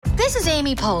This is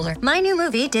Amy Poehler. My new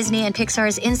movie, Disney and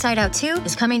Pixar's Inside Out 2,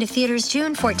 is coming to theaters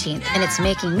June 14th, and it's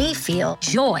making me feel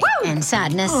joy and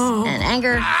sadness and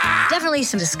anger, definitely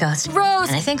some disgust, Rose,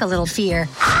 and I think a little fear.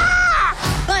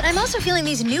 But I'm also feeling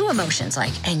these new emotions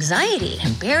like anxiety,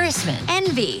 embarrassment,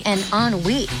 envy, and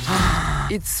ennui.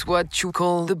 It's what you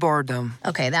call the boredom.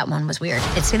 Okay, that one was weird.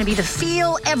 It's gonna be the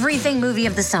feel everything movie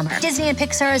of the summer. Disney and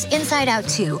Pixar's Inside Out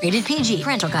 2, rated PG,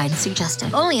 parental guidance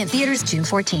suggested. Only in theaters June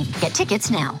 14th. Get tickets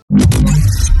now.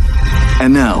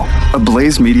 And now, a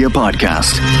Blaze Media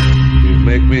podcast. You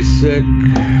make me sick.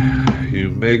 You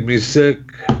make me sick.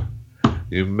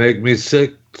 You make me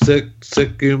sick, sick,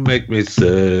 sick. You make me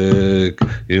sick.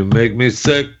 You make me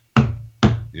sick.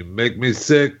 You make me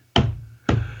sick.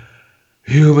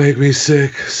 You make me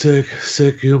sick, sick,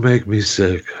 sick. You make me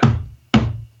sick.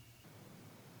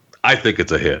 I think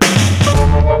it's a hit.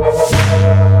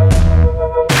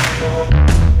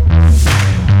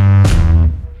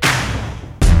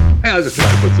 I was just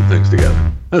trying to put some things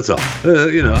together. That's all.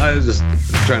 I was just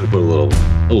trying to put a little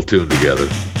tune together,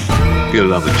 get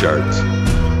it on the charts.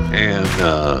 And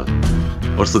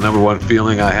what's the number one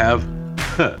feeling I have?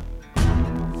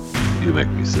 You make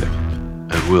me sick.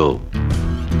 And we'll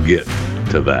get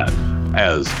to that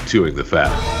as Chewing the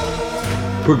Fat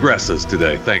progresses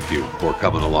today. Thank you for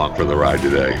coming along for the ride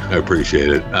today. I appreciate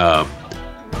it.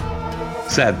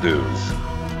 Sad news.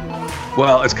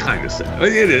 Well, it's kind of sad.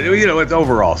 It is, it's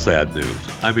overall sad news.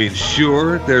 I mean,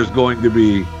 sure, there's going to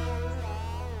be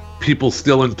people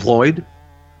still employed.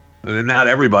 And not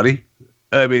everybody.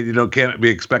 I mean, can't be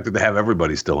expected to have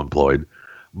everybody still employed.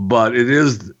 But it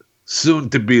is soon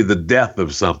to be the death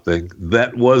of something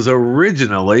that was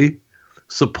originally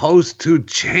supposed to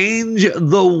change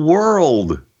the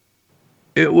world.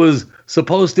 It was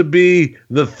supposed to be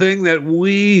the thing that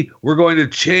we were going to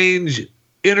change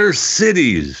inner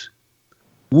cities.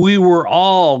 We were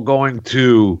all going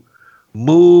to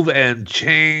move and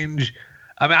change.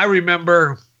 I mean, I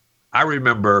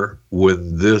remember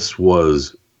when this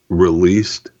was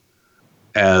released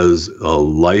as a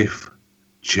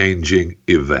life-changing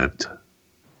event.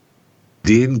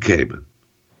 Dean Kamen,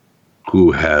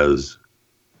 who has,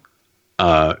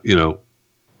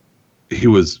 he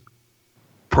was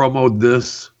promoted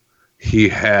this. He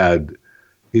had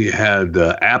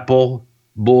Apple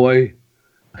boy.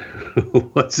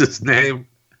 What's his name?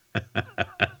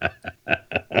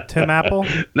 Tim Apple?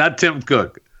 Not Tim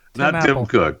Cook. Tim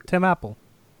Cook. Tim Apple.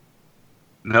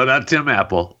 No, not Tim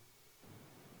Apple.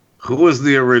 Who was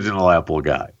the original Apple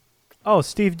guy? Oh,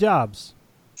 Steve Jobs.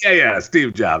 Yeah,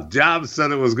 Steve Jobs. Jobs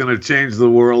said it was going to change the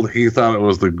world. He thought it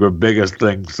was the biggest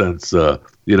thing since,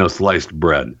 sliced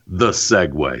bread. The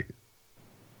Segway.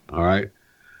 All right.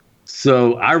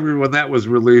 So I remember when that was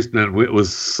released, and it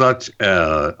was such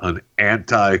an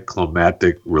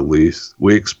anticlimactic release.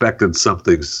 We expected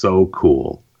something so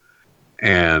cool.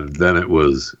 And then it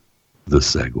was the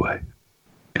Segway.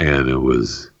 And it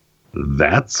was,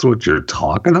 that's what you're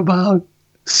talking about?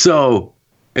 So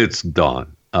it's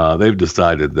done. They've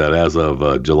decided that as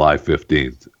of July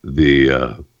 15th,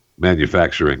 the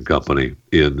manufacturing company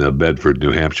in Bedford,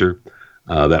 New Hampshire,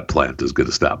 that plant is going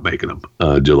to stop making them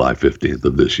July 15th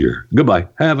of this year. Goodbye.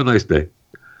 Have a nice day.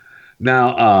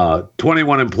 Now,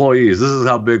 21 employees. This is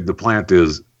how big the plant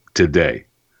is today.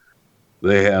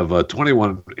 They have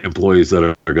 21 employees that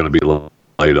are going to be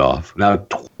laid off. Now,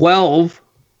 12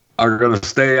 are going to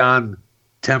stay on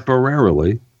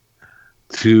temporarily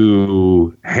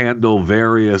to handle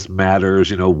various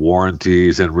matters,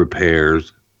 warranties and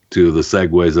repairs to the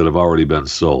Segways that have already been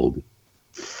sold.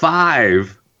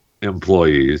 5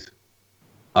 employees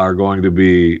are going to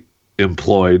be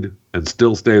employed and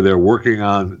still stay there working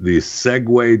on the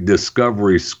Segway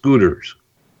Discovery scooters.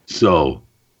 So,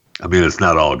 I mean, it's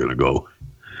not all going to go.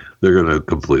 They're going to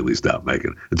completely stop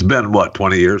making it. It's been,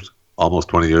 20 years? Almost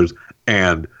 20 years.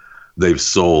 And they've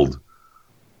sold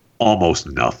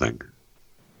almost nothing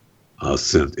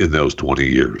since in those 20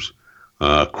 years.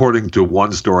 According to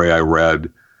one story I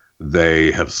read,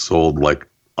 they have sold like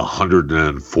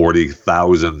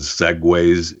 140,000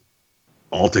 Segways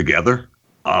altogether.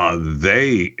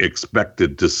 They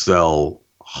expected to sell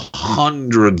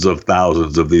hundreds of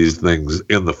thousands of these things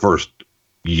in the first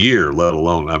year,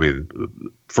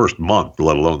 first month,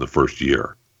 let alone the first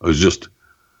year. It was just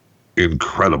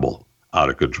incredible, out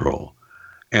of control.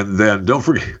 And then don't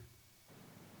forget,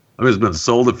 it's been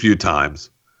sold a few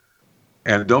times.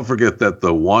 And don't forget that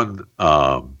the one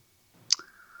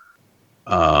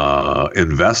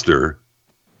investor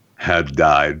had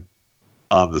died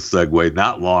on the Segway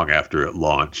not long after it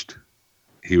launched.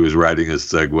 He was riding his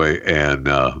Segway and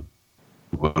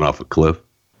went off a cliff.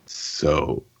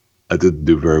 So I didn't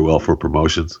do very well for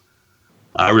promotions.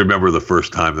 I remember the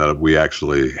first time that we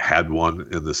actually had one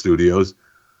in the studios,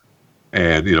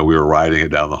 and we were riding it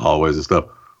down the hallways and stuff.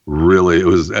 Really,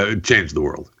 it changed the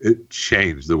world. It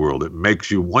changed the world. It makes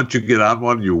you, once you get on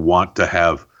one, you want to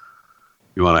have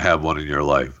one in your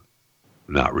life.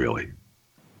 Not really.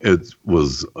 It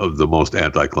was the most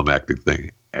anticlimactic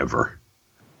thing ever.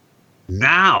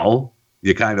 Now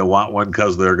you kind of want one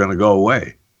because they're going to go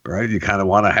away, right? You kind of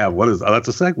want to have that's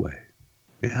a Segway.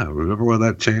 Yeah, remember when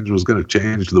that change was going to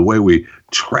change the way we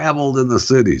traveled in the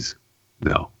cities?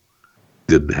 No,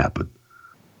 didn't happen.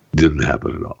 Didn't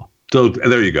happen at all. So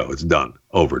there you go. It's done.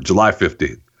 Over. July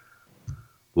 15th.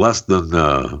 Less than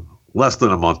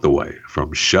a month away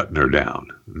from shutting her down.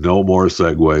 No more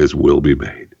Segways will be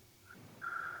made.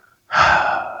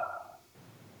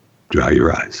 Dry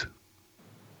your eyes.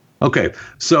 Okay,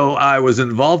 so I was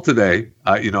involved today.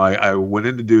 I went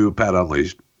in to do Pat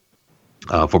Unleashed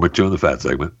for my Chewing the Fat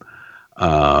segment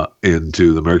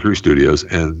into the Mercury Studios,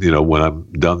 and when I'm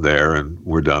done there and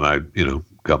we're done, I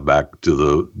come back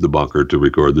to the bunker to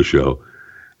record the show.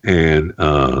 And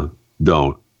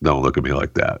don't look at me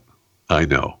like that. I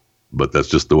know, but that's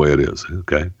just the way it is.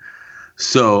 Okay,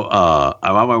 so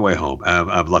I'm on my way home,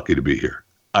 and I'm lucky to be here.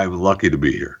 I'm lucky to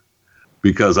be here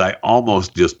because I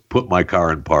almost just put my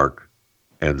car in park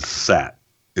and sat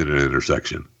in an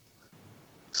intersection.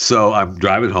 So I'm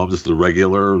driving home just the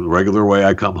regular way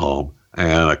I come home,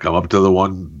 and I come up to the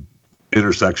one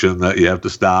intersection that you have to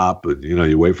stop, and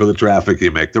you wait for the traffic,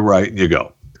 you make the right, and you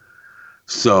go.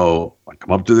 So I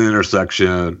come up to the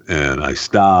intersection and I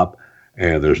stop,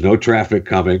 and there's no traffic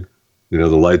coming. The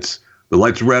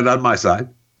light's red on my side,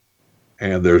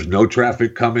 and there's no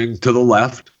traffic coming to the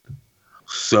left.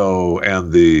 So,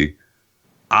 and the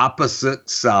opposite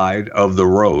side of the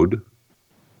road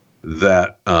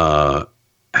that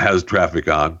has traffic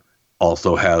on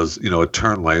also has, a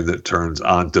turn lane that turns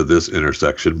onto this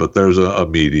intersection, but there's a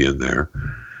median there.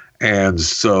 And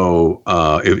so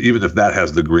even if that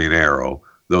has the green arrow,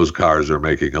 those cars are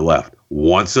making a left.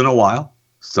 Once in a while,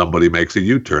 somebody makes a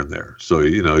U-turn there. So,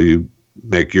 you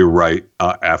make your right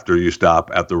after you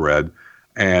stop at the red,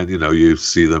 and, you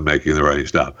see them making the right, you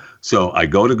stop. So I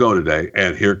go today,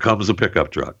 and here comes a pickup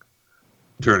truck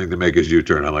turning to make his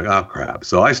U-turn. I'm like, oh, crap.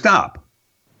 So I stop.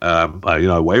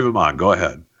 I wave him on, go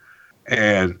ahead.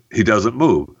 And he doesn't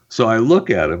move. So I look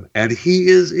at him, and he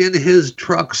is in his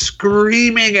truck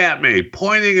screaming at me,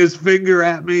 pointing his finger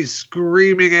at me,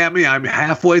 screaming at me. I'm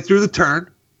halfway through the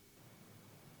turn,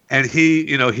 and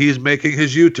he's making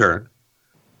his U-turn.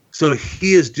 So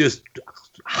he is just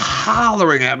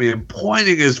hollering at me and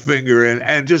pointing his finger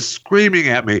and just screaming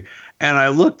at me. And I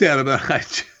looked at him, and I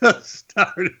just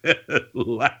started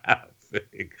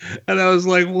laughing. And I was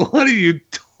like, what are you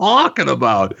talking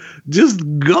about? Just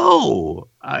go.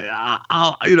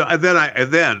 And then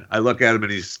I look at him,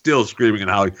 and he's still screaming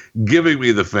and howling, giving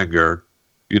me the finger,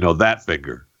 that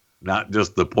finger, not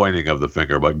just the pointing of the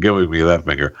finger, but giving me that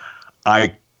finger.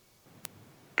 I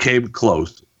came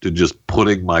close to just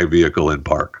putting my vehicle in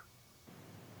park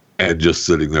and just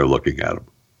sitting there looking at him.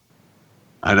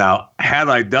 And now, had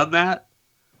I done that,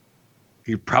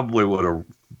 he probably would have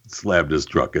slammed his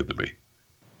truck into me.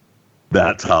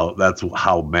 That's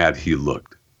how mad he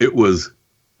looked. It was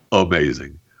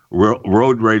amazing.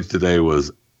 Road rage today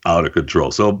was out of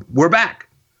control. So we're back.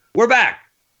 We're back.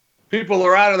 People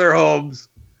are out of their homes.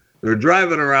 They're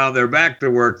driving around. They're back to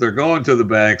work. They're going to the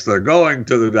banks. They're going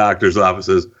to the doctor's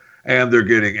offices, and they're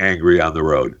getting angry on the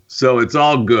road. So it's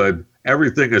all good.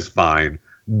 Everything is fine.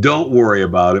 Don't worry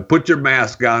about it. Put your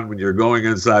mask on when you're going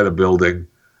inside a building,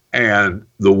 and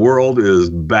the world is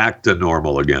back to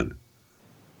normal again.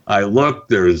 I looked,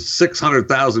 there's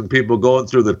 600,000 people going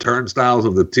through the turnstiles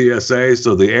of the TSA,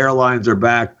 so the airlines are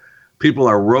back. People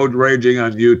are road raging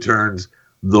on U-turns.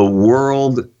 The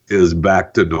world is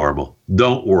back to normal.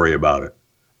 Don't worry about it.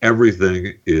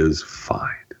 Everything is fine.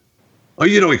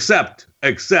 Oh, except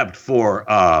for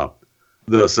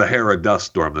the Sahara dust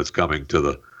storm that's coming to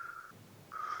the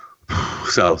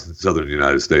southern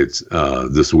United States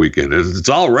this weekend. It's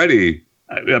already...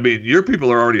 I mean, your people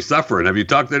are already suffering. Have you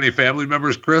talked to any family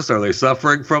members, Chris? Are they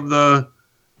suffering from the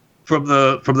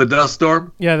dust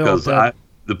storm? Yeah, they're all dead.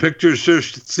 The pictures sure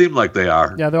seem like they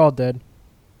are. Yeah, they're all dead.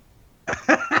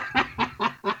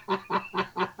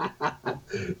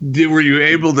 Were you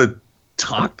able to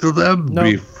talk to them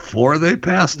before they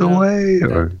passed away?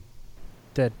 Or?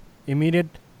 Dead. Immediate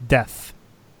death.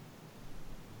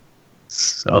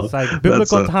 So it's like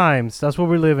biblical times. That's what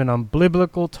we're living on.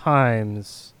 Biblical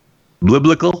times.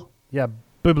 Biblical? Yeah,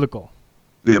 biblical.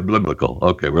 Yeah, biblical.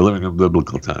 Okay, we're living in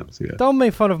biblical times. Yeah. Don't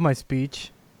make fun of my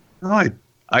speech. No,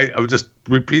 I was just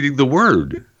repeating the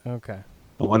word. Okay.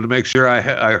 I wanted to make sure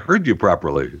I heard you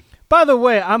properly. By the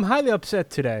way, I'm highly upset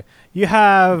today. You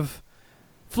have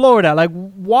Florida. Like,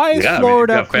 why is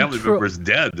Florida? You got family members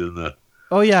dead in the.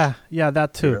 Oh yeah,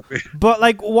 that too. But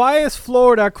like, why is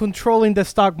Florida controlling the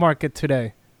stock market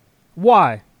today?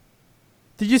 Why?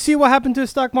 Did you see what happened to the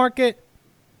stock market?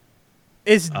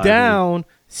 It's down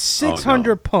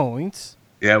 600 points.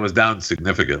 Yeah, it was down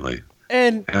significantly.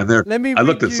 And I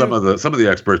looked at some of the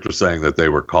experts were saying that they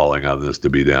were calling on this to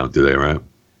be down today, right?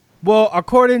 Well,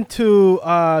 according to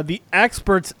the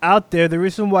experts out there, the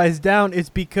reason why it's down is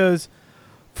because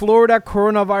Florida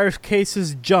coronavirus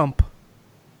cases jump.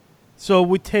 So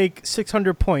we take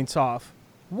 600 points off.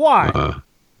 Why?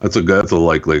 That's a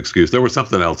likely excuse. There was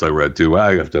something else I read too.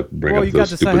 I have to bring up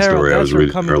the stupid story I was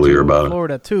reading earlier about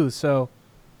Florida too. So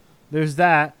there's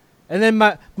that. And then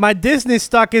my Disney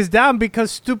stock is down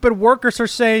because stupid workers are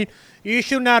saying you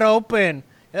should not open.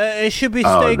 It should be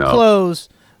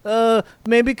closed.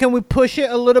 Maybe can we push it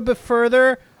a little bit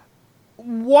further?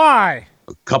 Why?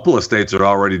 A couple of states are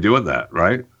already doing that,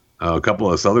 right? A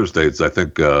couple of other states, I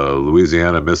think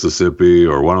Louisiana, Mississippi,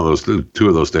 or one of those two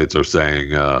of those states are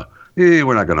saying,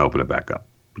 we're not going to open it back up.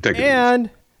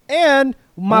 And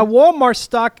my Walmart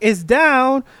stock is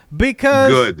down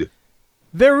because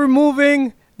they're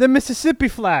removing the Mississippi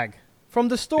flag from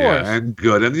the stores. Yeah, and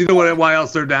good. And you know what? Why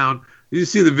else they're down? You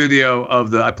see the video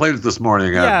of I played it this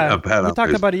morning. Yeah, we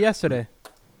talked about it yesterday.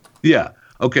 Yeah.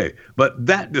 Okay, but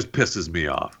that just pisses me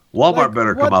off. Walmart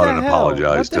better come out and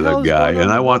apologize to that guy.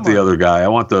 And I want the other guy. I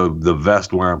want the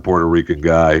vest wearing Puerto Rican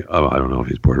guy. Oh, I don't know if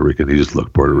he's Puerto Rican. He just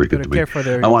looked Puerto Rican to me.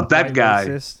 I want that guy.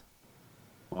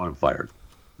 I want him fired.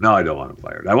 No, I don't want him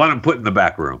fired. I want him put in the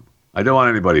back room. I don't want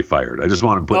anybody fired. I just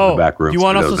want him put in the back room. You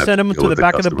want us to send him to the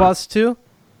back of the bus too?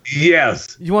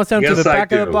 Yes. You want to send him to the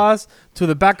back of the bus, to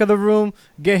the back of the room,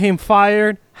 get him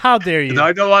fired? How dare you? No,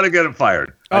 I don't want to get him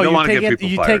fired. I don't want to get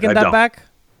people fired. You taking that back?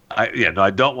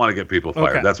 I don't want to get people fired.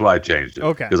 Okay. That's why I changed it.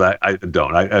 Okay. Because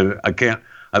I can't.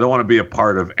 I don't want to be a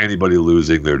part of anybody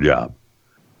losing their job.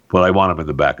 But I want them in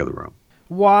the back of the room.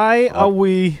 Why are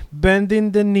we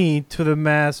bending the knee to the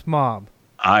mass mob?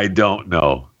 I don't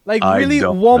know. Like, really,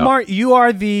 Walmart, you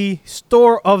are the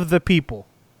store of the people.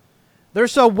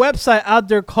 There's a website out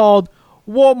there called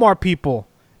Walmart People.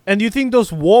 And you think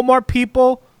those Walmart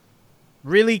people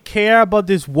really care about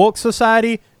this woke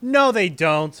society? No, they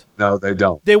don't. No, they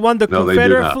don't. They want the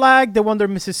Confederate flag. They want their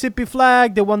Mississippi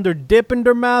flag. They want their dip in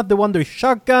their mouth. They want their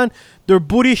shotgun. Their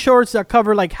booty shorts that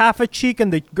cover like half a cheek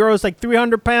and the girl's like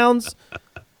 300 pounds.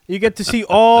 You get to see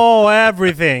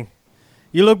everything.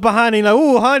 You look behind and you're like,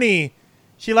 ooh, honey.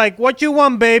 She like, what you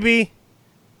want, baby?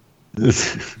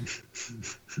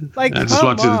 Like, I just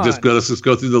want you to just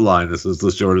go through the line. This is the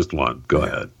shortest one. Go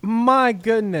ahead. My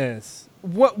goodness.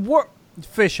 What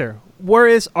Fisher, where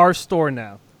is our store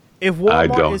now? If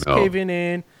Walmart is caving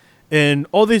in and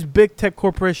all these big tech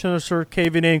corporations are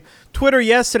caving in, Twitter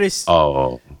yesterday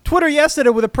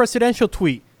with a presidential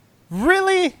tweet.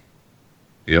 Really?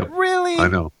 Yep. Really? I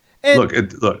know. And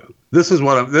look. This is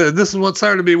what's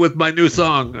hard to me with my new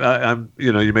song.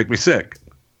 You make me sick,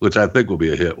 which I think will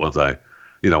be a hit once I,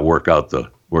 work out the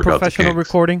professional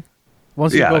recording.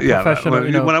 Once you go professional,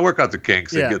 when I work out the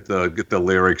kinks and get the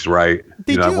lyrics right.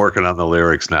 I'm working on the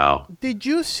lyrics now. Did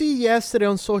you see yesterday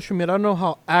on social media? I don't know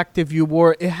how active you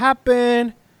were. It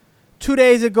happened 2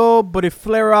 days ago, but it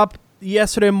flared up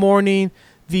yesterday morning.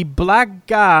 The black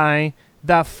guy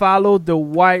that followed the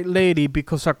white lady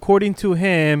because, according to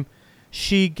him,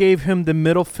 she gave him the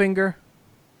middle finger.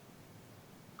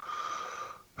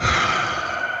 I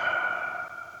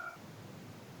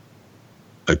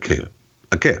can't.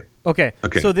 Okay.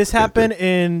 So this happened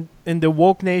in the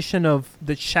woke nation of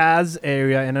the Chaz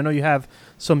area, and I know you have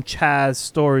some Chaz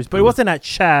stories, but it wasn't at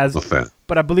Chaz,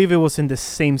 but I believe it was in the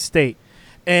same state.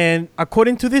 And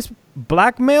according to this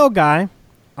black gay male guy,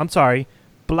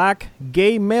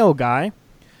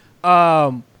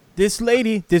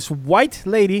 this white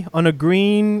lady on a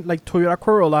green like Toyota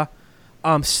Corolla,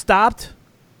 stopped,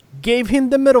 gave him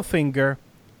the middle finger,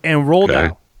 and rolled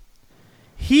out.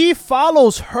 He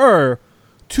follows her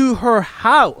to her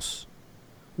house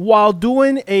while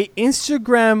doing a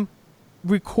Instagram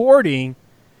recording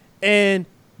and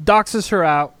doxes her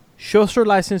out, shows her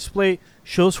license plate,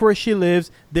 shows where she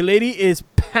lives. The lady is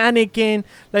panicking,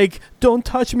 like, don't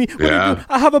touch me. What are you doing?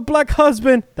 I have a black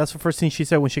husband. That's the first thing she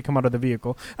said when she came out of the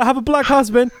vehicle. I have a black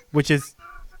husband, which is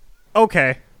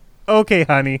okay,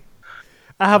 honey.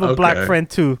 I have a black friend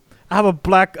too. I have a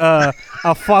black a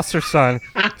foster son.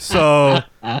 So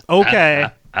okay,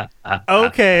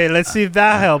 let's see if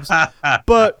that helps.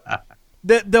 But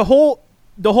the whole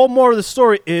moral of the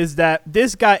story is that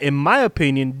this guy, in my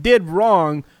opinion, did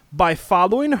wrong by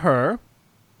following her,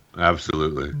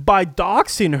 Absolutely. by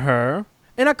doxing her,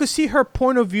 and I could see her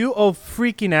point of view of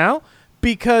freaking out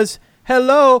because,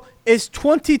 hello, it's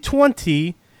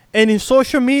 2020, and in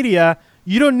social media,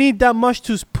 you don't need that much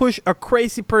to push a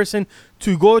crazy person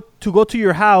to go to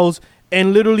your house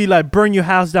and literally like burn your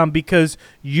house down because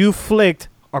you flicked,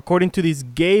 according to this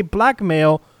gay black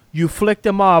male, you flicked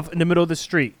him off in the middle of the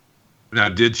street. Now,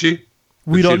 did she?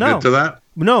 We Did don't she know. admit to that?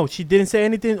 No, she didn't say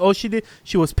anything. All she did,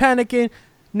 she was panicking.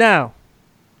 Now,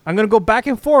 I'm gonna go back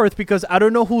and forth because I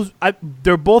don't know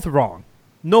they're both wrong.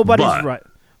 Nobody's right.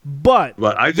 But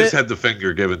I just had the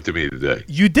finger given to me today.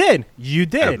 You did.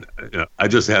 And, I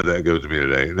just had that given to me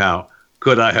today. Now,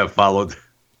 could I have followed?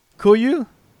 Could you?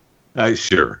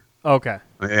 Sure. Okay.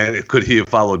 And could he have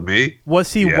followed me?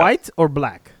 Was he white or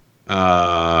black?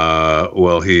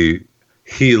 Well, he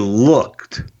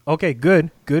looked. Okay,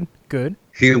 good.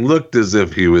 He looked as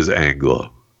if he was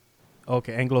Anglo.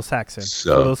 Okay, Anglo-Saxon.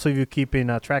 So For those of you keeping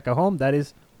track at home, that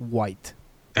is white.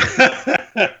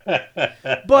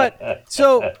 But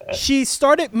so she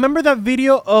started. Remember that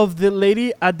video of the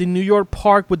lady at the New York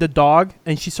park with the dog,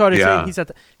 and she started saying he's at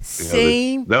the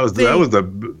same. That was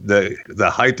the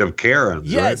height of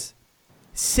Karen's. Yes. Right?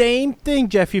 Same thing,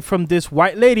 Jeffy, from this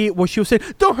white lady where she was saying,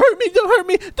 don't hurt me, don't hurt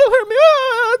me, don't hurt me,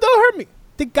 don't hurt me.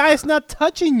 The guy's not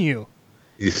touching you.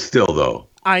 He's still, though.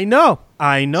 I know,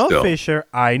 Still. Fisher,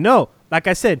 I know. Like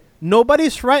I said,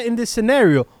 nobody's right in this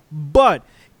scenario, but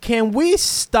can we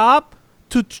stop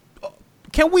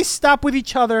with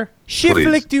each other? She Please.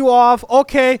 flicked you off,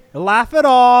 okay, laugh it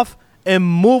off, and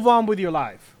move on with your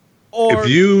life. Or If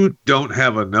you don't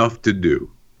have enough to do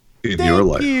in your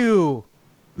life,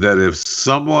 that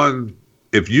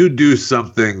if you do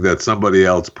something that somebody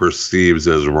else perceives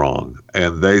as wrong,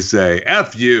 and they say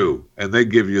 "F you," and they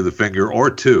give you the finger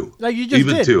or two, like you just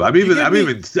even did. two. I'm even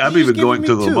going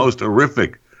to the most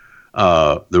horrific,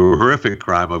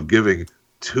 crime of giving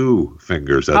two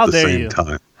fingers at the same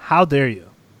time. How dare you?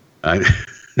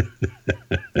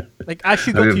 Like I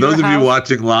should go to your those house. of you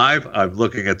watching live, I'm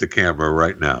looking at the camera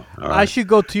right now. All right? I should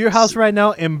go to your house right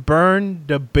now and burn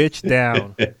the bitch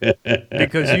down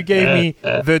because you gave me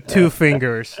the two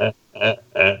fingers.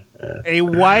 A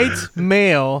white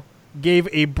male gave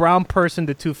a brown person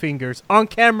the two fingers on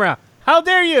camera. How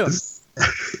dare you?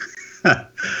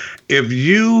 If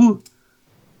you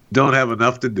don't have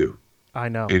enough to do, I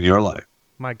know, in your life,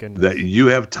 my goodness, that you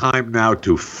have time now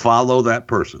to follow that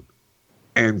person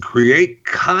and create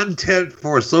content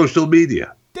for social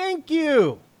media. Thank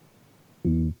you.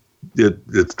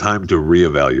 It's time to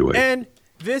reevaluate. And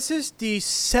this is the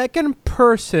second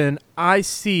person I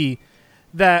see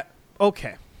that,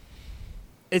 okay,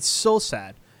 it's so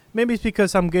sad. Maybe it's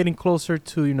because I'm getting closer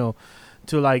to,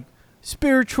 to like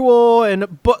spiritual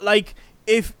but like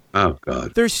if oh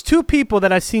God, there's two people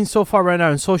that I've seen so far right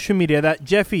now on social media that,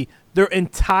 Jeffy, their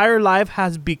entire life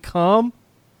has become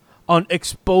on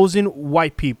exposing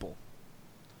white people,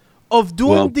 of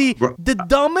doing the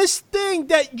dumbest thing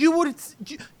that you would,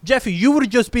 Jeffy, you would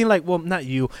have just been like, well, not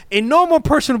you, a normal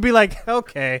person would be like,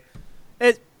 okay,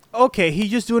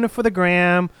 he's just doing it for the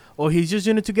gram, or he's just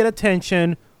doing it to get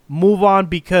attention, move on,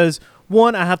 because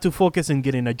one, I have to focus on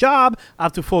getting a job, I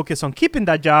have to focus on keeping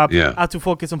that job, I have to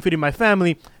focus on feeding my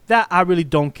family. That I really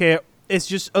don't care. It's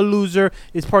just a loser.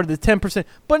 It's part of the 10%.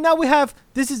 But now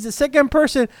this is the second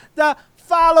person that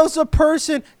follows a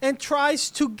person and tries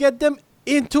to get them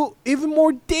into even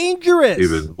more dangerous,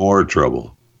 even more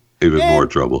trouble.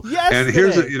 Yesterday. And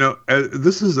here's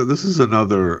this is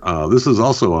another this is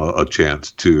also a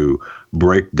chance to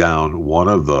break down one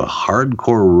of the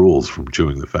hardcore rules from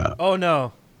Chewing the Fat. Oh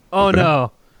no.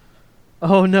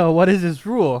 What is this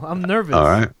rule? I'm nervous. All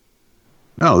right.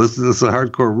 No, this is a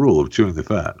hardcore rule of Chewing the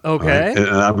Fat. Okay. Right? And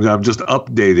I'm just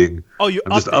updating. Oh, you're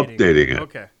updating it.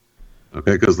 Okay.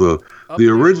 Okay, because the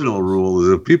original rule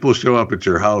is if people show up at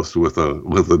your house with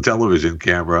a television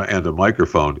camera and a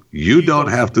microphone, you don't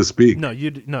have to speak. No, you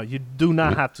do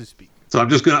not have to speak. So I'm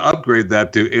just going to upgrade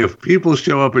that to if people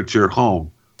show up at your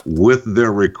home with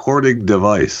their recording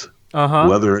device,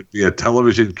 whether it be a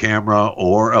television camera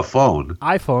or a phone.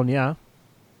 iPhone, yeah.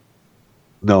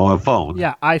 No, a phone.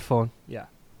 Yeah, iPhone, yeah.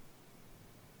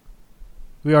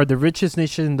 We are the richest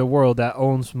nation in the world that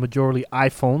owns majority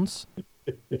iPhones.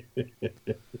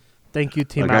 Thank you,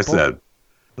 Team Like Apple. I said,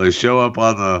 they show up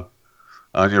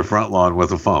on your front lawn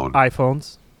with a phone.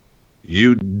 iPhones.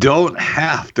 You don't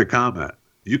have to comment.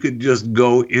 You can just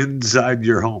go inside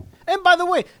your home. And by the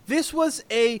way, this was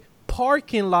a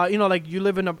parking lot. Like you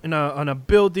live in a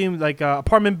building, like an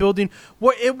apartment building,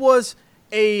 where it was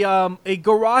a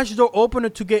garage door opener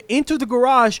to get into the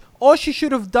garage. All she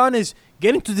should have done is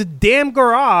Get into the damn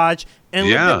garage and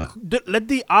let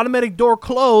the automatic door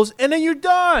close, and then you're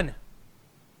done.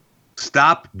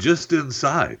 Stop just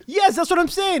inside. Yes, that's what I'm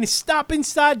saying. Stop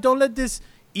inside. Don't let this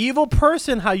evil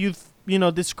person, how you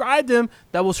described him,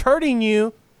 that was hurting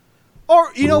you.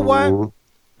 Or you know what?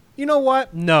 You know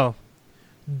what? No.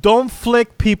 Don't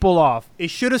flick people off. It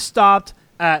should have stopped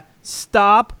at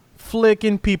stop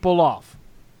flicking people off.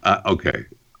 Okay.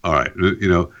 All right.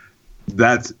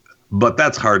 That's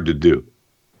hard to do.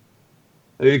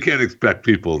 You can't expect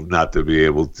people not to be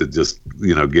able to just,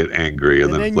 get angry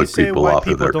and then flick people off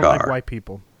in their car. Don't like white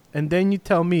people. And then you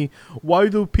tell me, why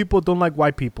do people don't like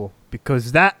white people?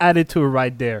 Because that attitude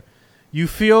right there. You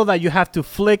feel that you have to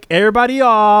flick everybody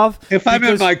off. If I'm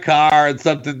in my car and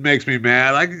something makes me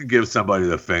mad, I can give somebody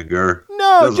the finger.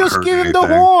 No, just give him the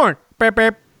horn. Beep,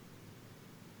 beep.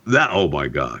 Oh my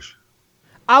gosh.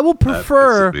 I would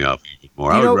prefer. That pisses me off even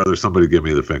more. I would rather somebody give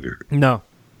me the finger. No.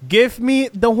 Give me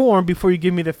the horn before you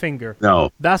give me the finger.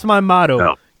 No. That's my motto.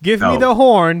 No. Give me the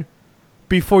horn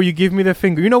before you give me the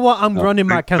finger. You know what? I'm running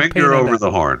my campaign. Finger over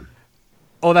the horn.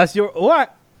 Oh, that's your.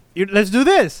 What? Let's do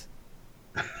this.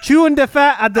 Chewing the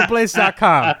fat at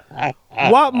theblaze.com.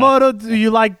 What motto do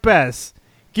you like best?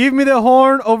 Give me the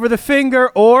horn over the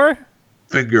finger or?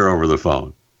 Finger over the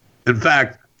phone. In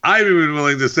fact, I'm even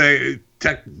willing to say,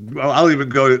 I'll even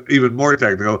go even more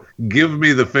technical. Give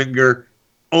me the finger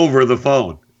over the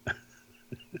phone.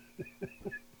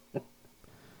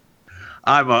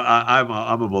 I'm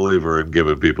a believer in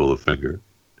giving people the finger.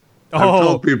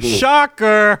 Oh,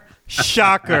 shocker.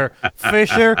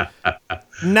 Fisher,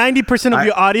 90% of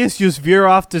your audience just veer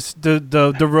off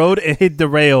the road and hit the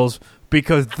rails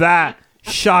because that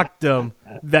shocked them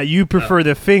that you prefer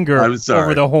the finger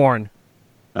over the horn.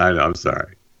 I know. I'm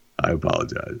sorry. I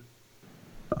apologize.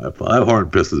 That horn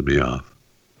pisses me off.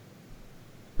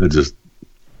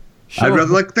 I'd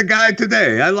rather like the guy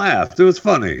today. I laughed. It was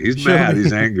funny. He's mad.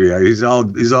 He's angry. He's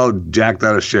all jacked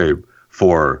out of shape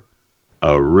for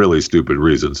a really stupid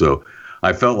reason. So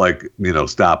I felt like,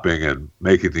 stopping and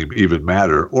making him even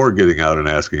madder or getting out and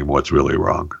asking him what's really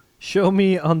wrong. Show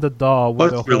me on the doll.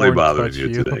 What's really bothering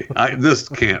you today? This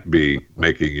can't be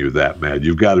making you that mad.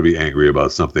 You've got to be angry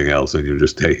about something else, and you're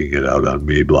just taking it out on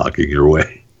me, blocking your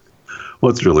way.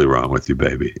 What's really wrong with you,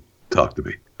 baby? Talk to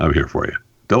me. I'm here for you.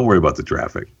 Don't worry about the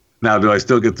traffic. Now, do I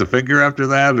still get the finger after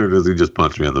that, or does he just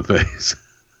punch me in the face?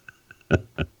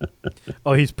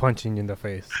 Oh, he's punching you in the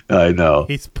face. I know.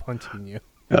 He's punching you.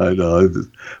 I know.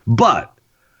 But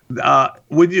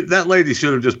that lady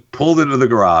should have just pulled into the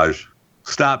garage,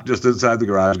 stopped just inside the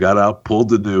garage, got out, pulled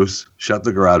the noose, shut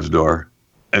the garage door,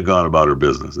 and gone about her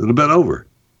business. It'd have been over.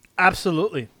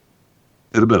 Absolutely.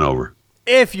 It'd have been over.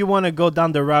 If you want to go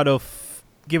down the route of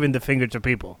giving the finger to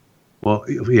people. Well,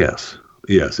 yes.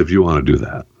 Yes, if you want to do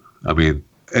that. I mean,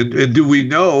 and do we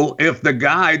know if the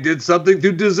guy did something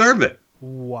to deserve it?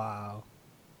 Wow.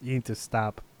 You need to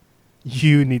stop.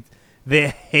 They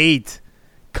hate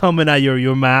coming out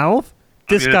your mouth.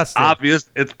 Disgusting. It's obvious.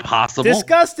 It's possible.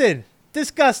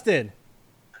 Disgusting.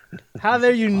 How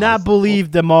dare you not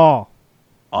believe them all?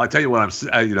 I'll tell you what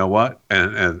you know what?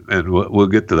 And we'll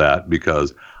get to that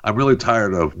because I'm really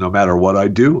tired of no matter what I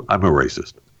do, I'm a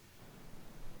racist.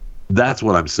 That's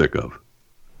what I'm sick of.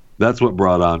 That's what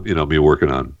brought on, me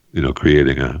working on,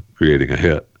 creating a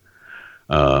hit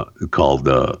called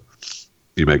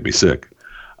You Make Me Sick.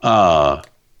 I'm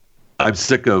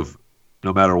sick of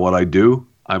no matter what I do,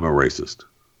 I'm a racist.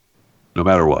 No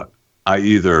matter what. I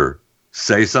either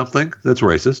say something that's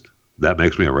racist, that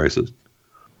makes me a racist.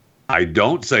 I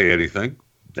don't say anything,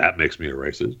 that makes me a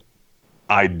racist.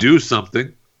 I do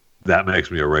something, that makes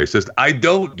me a racist. I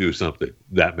don't do something,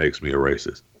 that makes me a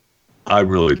racist. I'm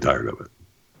really tired of it.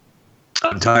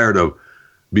 I'm tired of,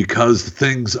 because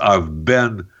things have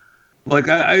been, like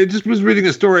I just was reading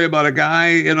a story about a guy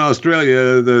in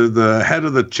Australia, the head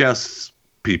of the chess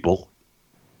people,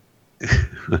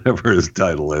 whatever his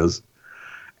title is,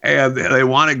 and they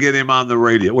want to get him on the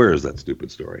radio. Where is that stupid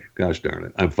story? Gosh darn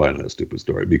it. I'm finding that stupid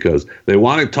story because they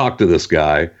want to talk to this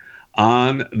guy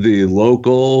on the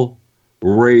local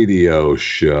radio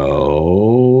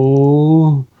show.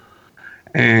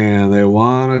 And they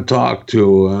want to talk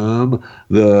to him.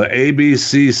 The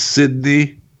ABC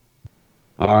Sydney,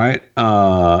 all right,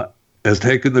 has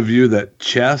taken the view that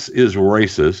chess is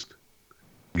racist,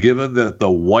 given that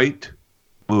the white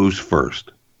moves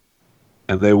first.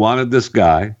 And they wanted this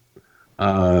guy,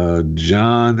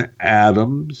 John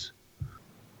Adams,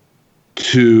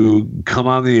 to come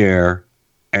on the air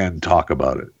and talk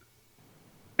about it.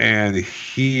 And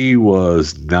he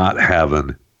was not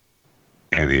having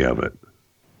any of it.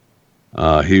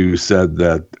 He said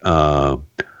that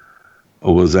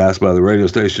was asked by the radio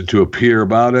station to appear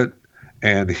about it,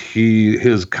 and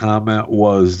his comment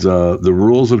was, the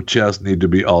rules of chess need to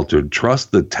be altered.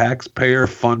 Trust the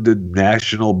taxpayer-funded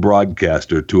national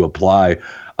broadcaster to apply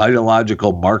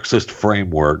ideological Marxist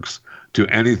frameworks to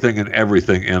anything and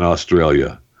everything in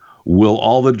Australia. With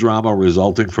all the drama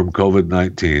resulting from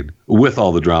COVID-19,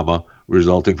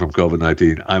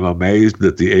 I'm amazed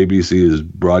that the ABC is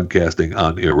broadcasting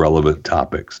on irrelevant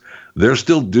topics. They're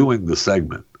still doing the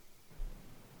segment.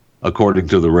 According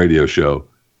to the radio show,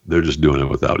 they're just doing it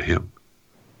without him.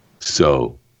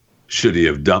 So, should he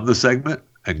have done the segment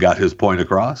and got his point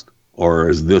across? Or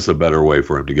is this a better way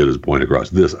for him to get his point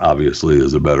across? This obviously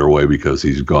is a better way because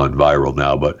he's gone viral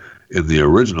now, but in the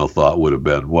original thought would have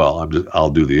been, well, I'll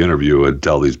do the interview and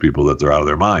tell these people that they're out of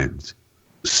their minds.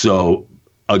 So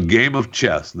a game of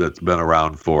chess that's been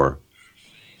around for,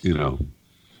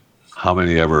 how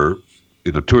many ever,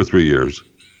 2 or 3 years,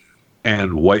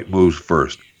 and white moves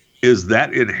first. Is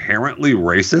that inherently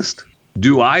racist?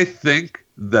 Do I think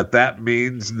that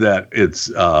means that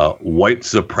it's white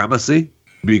supremacy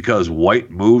because white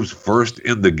moves first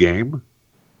in the game?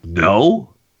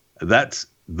 No, that's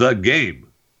the game.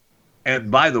 And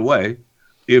by the way,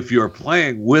 if you're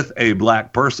playing with a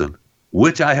black person,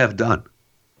 which I have done,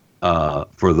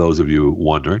 for those of you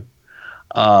wondering,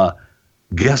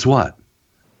 guess what?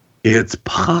 It's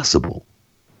possible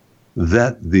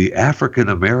that the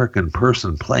African-American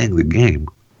person playing the game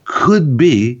could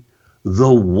be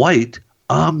the white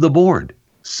on the board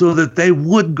so that they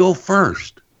would go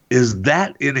first. Is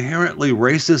that inherently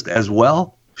racist as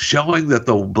well? Showing that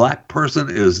the black person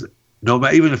is,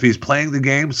 even if he's playing the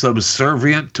game,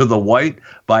 subservient to the white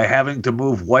by having to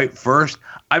move white first?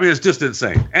 I mean, it's just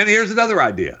insane. And here's another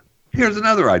idea.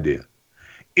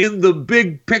 In the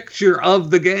big picture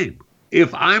of the game,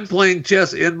 if I'm playing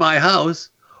chess in my house,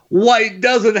 white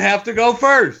doesn't have to go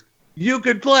first. You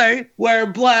could play where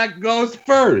black goes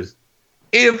first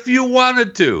if you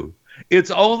wanted to.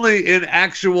 It's only in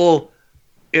actual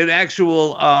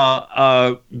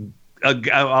a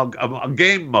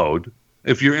game mode,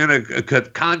 if you're in a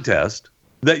contest,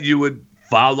 that you would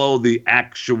follow the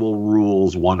actual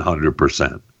rules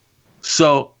 100%.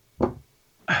 So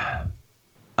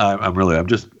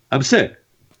I'm sick.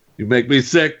 You make me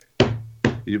sick.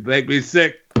 You make me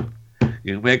sick.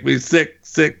 You make me sick,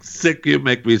 sick, sick. You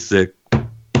make me sick.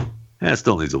 That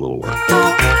still needs a little work.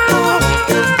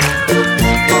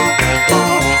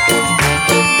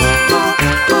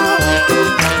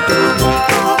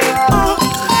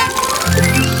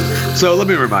 So let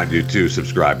me remind you to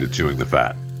subscribe to Chewing the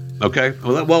Fat. Okay?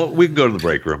 Well, we can go to the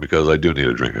break room because I do need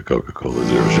a drink of Coca-Cola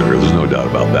Zero Sugar. There's no doubt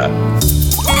about that.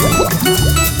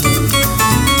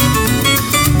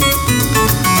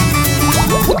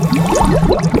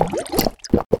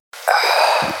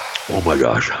 Oh my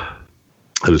gosh.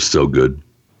 That is so good.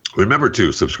 Remember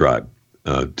to subscribe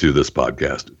to this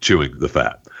podcast, Chewing the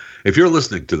Fat. If you're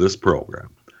listening to this program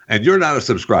and you're not a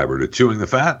subscriber to Chewing the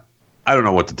Fat, I don't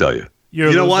know what to tell you.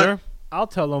 You know what? I'll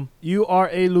tell them you are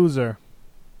a loser.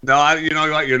 No, you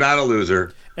know what? You're not a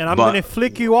loser. And I'm going to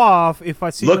flick you off if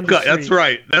I see you on the street. That's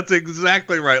right. That's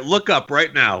exactly right. Look up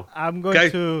right now. I'm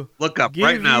going to look up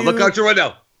right now. Look out your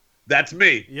window. That's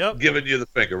me giving you the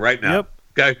finger right now. Yep.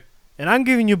 Okay? And I'm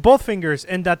giving you both fingers.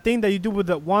 And that thing that you do with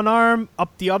the one arm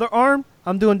up the other arm,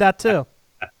 I'm doing that too.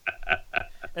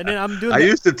 And then I'm doing I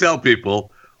used to tell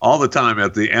people all the time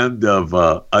at the end of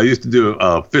I used to do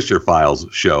a Fisher Files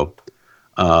show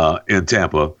in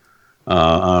Tampa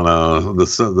on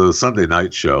the Sunday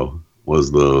night show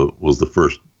was the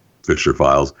first Fisher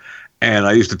Files, and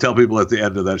I used to tell people at the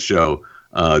end of that show,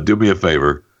 do me a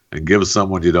favor and give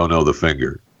someone you don't know the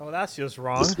finger. Oh, that's just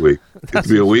wrong. This week it'd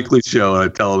be a weekly show, and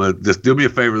I tell them just do me a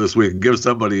favor this week and give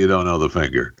somebody you don't know the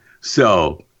finger.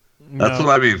 So that's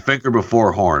what I mean, finger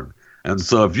before horn. And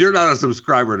so if you're not a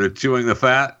subscriber to Chewing the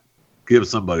Fat, give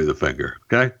somebody the finger.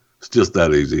 Okay, it's just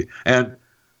that easy. And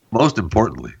most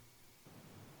importantly,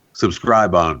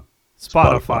 subscribe on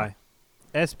Spotify.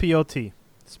 SPOT.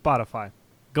 Spotify.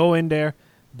 Go in there.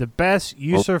 The best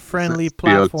user-friendly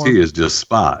platform. SPOT is just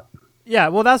spot. Yeah,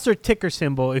 well, that's their ticker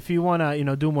symbol. If you want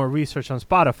to, do more research on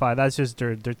Spotify, that's just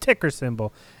their ticker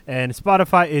symbol. And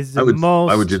Spotify is the most.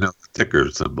 Why would you know the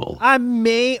ticker symbol? I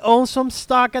may own some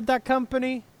stock at that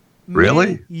company.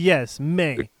 Really? Yes,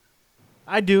 may.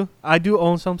 I do. I do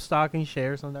own some stock and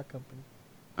shares on that company.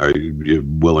 Are you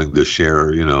willing to share,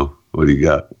 what do you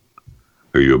got?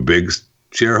 Are you a big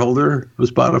shareholder of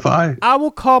Spotify? I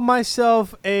will call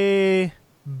myself a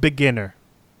beginner.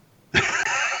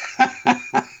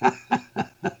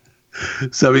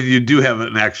 So, I mean, you do have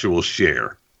an actual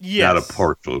share. Yes. Not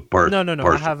a part. No.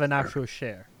 I have an actual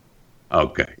share.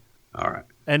 Okay. All right.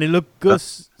 And it looked good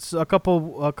a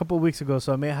couple weeks ago,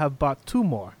 so I may have bought 2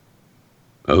 more.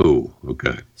 Oh,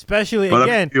 okay. Especially But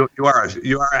again, I mean,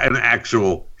 you are an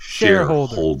actual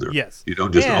shareholder. Yes. You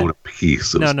don't just own a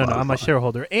piece of No, Spotify. I'm a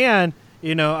shareholder. And,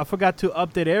 I forgot to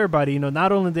update everybody.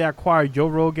 Not only they acquired Joe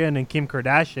Rogan and Kim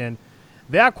Kardashian,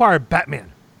 they acquired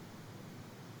Batman.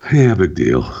 Yeah, big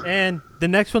deal. And the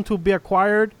next one to be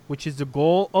acquired, which is the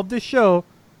goal of the show,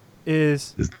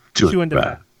 is Chewing the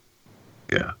Fat.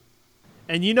 Yeah.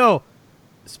 And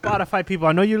Spotify people,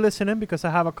 I know you're listening because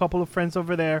I have a couple of friends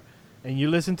over there, and you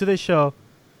listen to the show.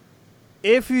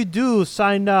 If you do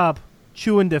sign up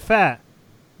Chewing the Fat,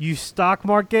 your stock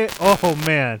market, oh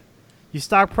man, your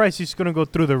stock price is going to go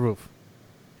through the roof.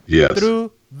 Yes.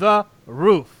 Through the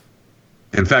roof.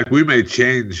 In fact, we may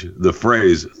change the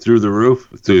phrase "through the roof"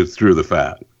 to "through the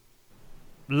fat."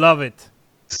 Love it.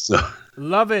 So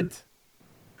Love it.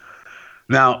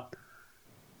 now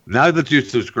that you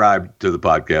subscribe to the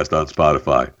podcast on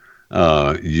Spotify,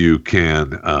 you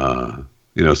can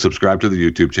subscribe to the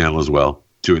YouTube channel as well,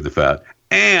 Chewing the Fat.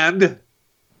 And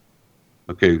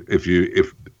okay, if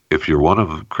you're one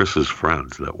of Chris's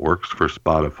friends that works for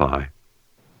Spotify,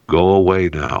 go away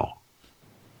now,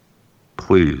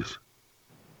 please.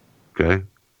 Okay,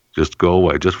 just go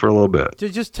away, just for a little bit.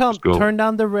 Just tell them, turn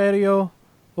down the radio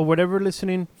or whatever you're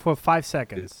listening for 5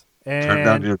 seconds. And turn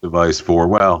down your device for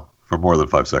more than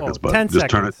 5 seconds, but 10 just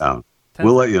seconds. turn it down.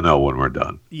 We'll let you know when we're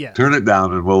done. Yes. Turn it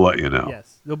down and we'll let you know.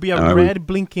 Yes. There'll be a red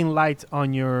blinking light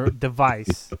on your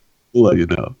device. We'll let you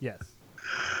know. Yes.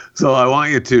 So I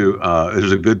want you to,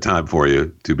 there's a good time for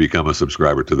you to become a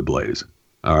subscriber to The Blaze.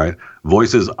 All right.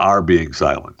 Voices are being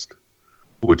silenced,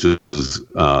 which is,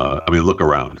 look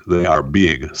around. They are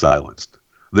being silenced.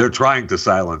 They're trying to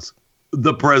silence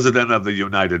the President of the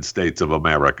United States of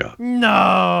America.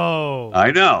 No. I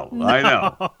know.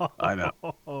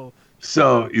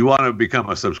 So you want to become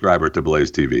a subscriber to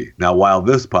Blaze TV. Now, while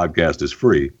this podcast is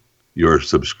free, your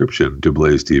subscription to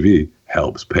Blaze TV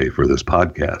helps pay for this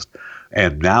podcast.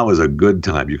 And now is a good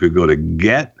time. You could go to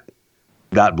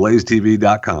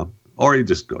get.blazetv.com, or you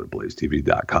just go to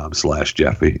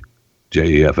blazetv.com/Jeffy,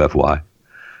 Jeffy.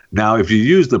 Now, if you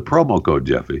use the promo code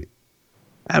Jeffy,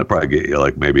 that'll probably get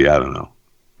you maybe, I don't know,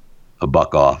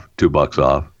 $1 off, $2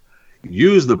 off.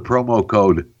 Use the promo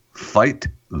code Fight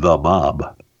the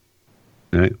Mob.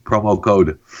 Okay? Promo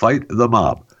code Fight the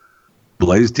Mob.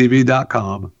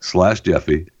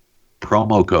 blazetv.com/Jeffy.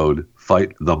 Promo code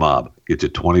Fight the Mob. Get you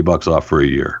 $20 off for a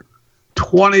year.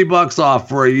 $20 off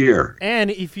for a year.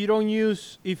 And if you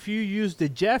use the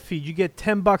Jeffy, you get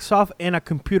 $10 off and a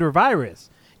computer virus.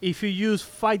 If you use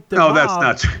Fight the Mob, no, that's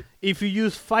not true. If you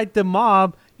use Fight the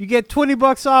Mob, you get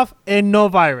 $20 off and no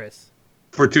virus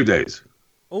for 2 days.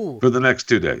 Oh, for the next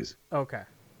 2 days. Okay.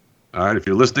 All right. If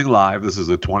you're listening live, this is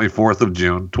the 24th of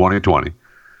June, 2020.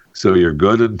 So you're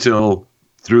good until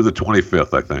through the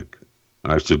 25th, I think.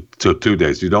 All right. So 2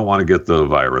 days. You don't want to get the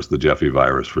virus, the Jeffy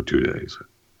virus, for 2 days.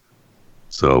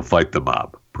 So Fight the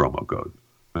Mob promo code.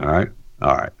 All right.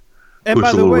 And Push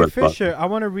by the way, Fisher, button. I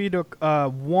want to read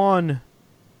one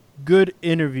good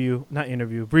review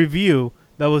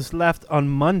that was left on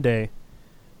Monday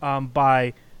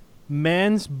by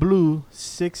Men's Blue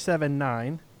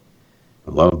 679. I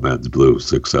love Men's Blue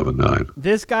 679.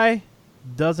 This guy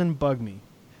doesn't bug me.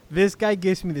 This guy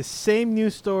gives me the same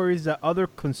news stories that other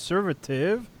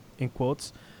conservative, in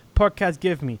quotes, podcasts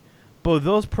give me. But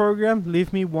those programs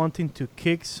leave me wanting to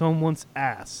kick someone's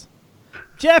ass.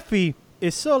 Jeffy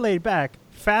is so laid back,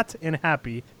 fat, and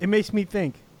happy. It makes me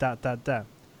think, ...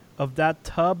 of that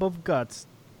tub of guts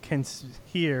can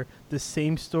hear the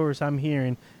same stories I'm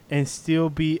hearing and still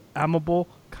be amiable,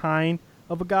 kind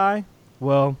of a guy?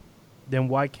 Well, then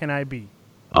why can't I be?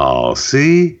 Oh,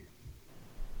 see?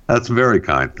 That's very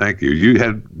kind. Thank you.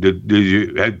 Did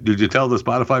you tell the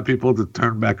Spotify people to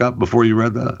turn back up before you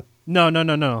read that? No.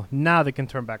 Now they can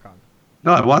turn back on.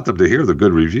 No, I want them to hear the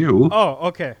good review. Oh,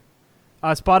 okay.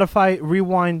 Spotify,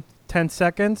 rewind 10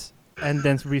 seconds and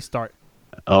then restart.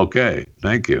 Okay,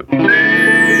 thank you.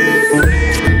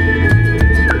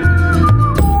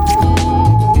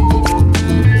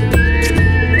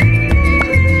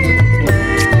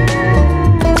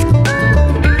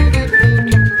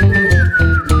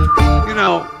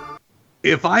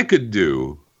 If I could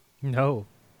do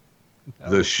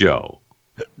the show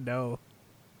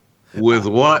with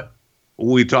what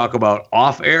we talk about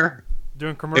off air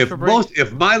during commercial break,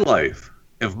 if my life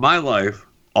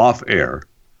off air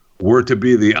were to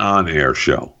be the on air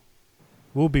show,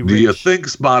 we'll be rich. Do you think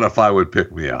Spotify would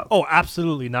pick me up? Oh,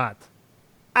 absolutely not.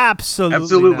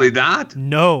 Absolutely not.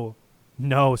 No.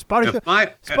 No,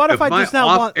 Spotify. If my does not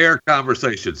want off-air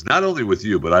conversations, not only with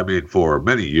you, but I mean for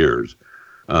many years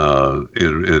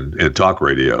in talk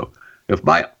radio, if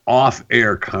my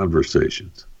off-air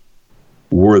conversations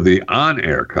were the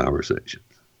on-air conversations,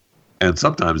 and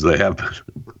sometimes they have been,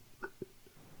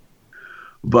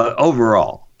 but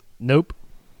overall, nope.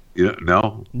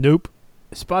 No? Nope.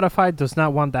 Spotify does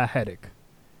not want that headache.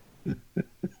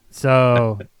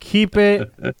 So keep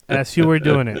it as you were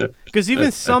doing it. Because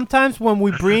even sometimes when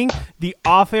we bring the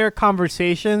off-air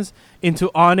conversations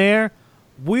into on-air,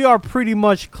 we are pretty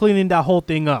much cleaning that whole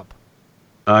thing up.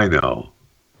 I know.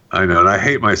 And I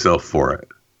hate myself for it.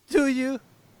 Do you?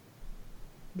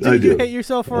 Do you hate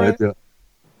yourself for it? Do.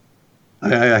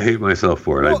 I hate myself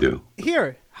for it. Well, I do.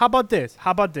 Here, how about this?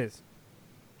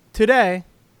 Today,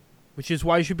 which is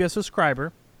why you should be a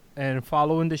subscriber and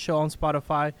following the show on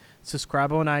Spotify,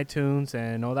 subscribe on iTunes,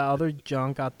 and all that other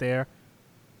junk out there.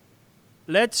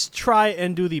 Let's try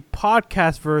and do the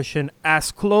podcast version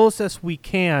as close as we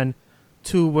can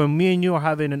to when me and you are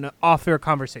having an off-air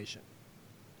conversation.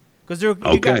 Because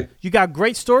you got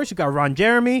great stories. You got Ron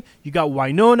Jeremy. You got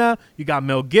Winona. You got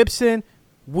Mel Gibson.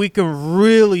 We can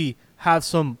really have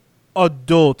some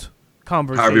adult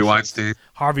conversations.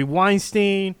 Harvey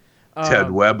Weinstein.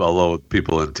 Ted Webb, although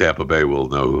people in Tampa Bay will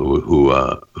know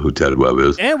who Ted Webb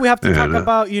is. And we have to talk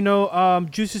about,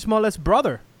 Juicy Smollett's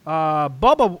brother,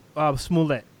 Bubba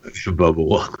Smollett.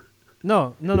 Bubba.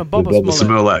 No, Bubba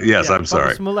Smollett. Yes, yeah, I'm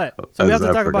sorry. Bubba Smollett. So we have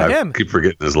to talk about him. I keep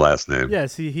forgetting his last name.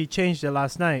 Yes, he changed it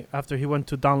last night after he went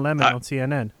to Don Lemon on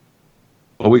CNN.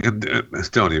 Well, we can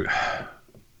don't even.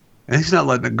 And he's not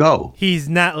letting it go. He's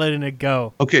not letting it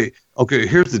go. Okay.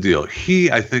 Here's the deal.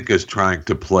 He, I think, is trying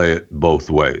to play it both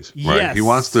ways. Right? Yes. He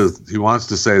wants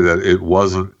to say that it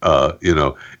wasn't.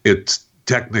 It's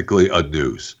technically a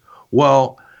noose.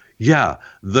 Well, yeah,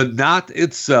 the knot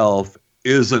itself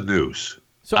is a noose.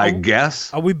 So I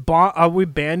guess. Are we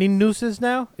banning nooses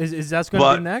now? Is that going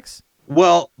to be next?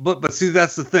 Well, but see,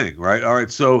 that's the thing, right? All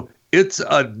right, so it's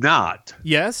a knot.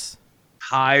 Yes.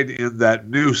 Tied in that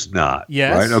noose knot.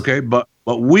 Yes. Right. Okay. But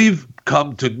we've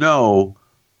come to know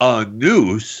a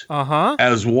noose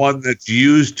as one that's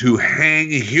used to hang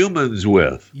humans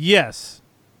with. Yes.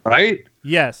 Right.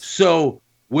 Yes. So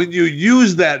when you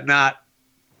use that knot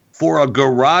for a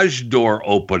garage door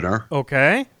opener,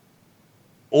 okay,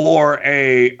 or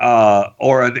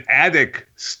an attic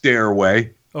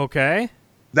stairway, okay,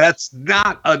 that's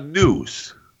not a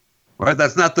noose. Right,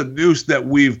 that's not the noose that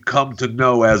we've come to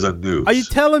know as a noose. Are you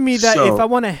telling me that if I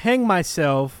want to hang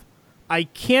myself, I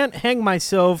can't hang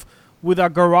myself with a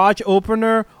garage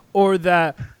opener or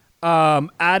that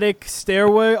attic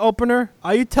stairway opener?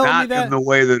 Are you telling me that? Not in the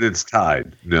way that it's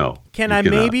tied, no. Can I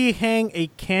maybe hang a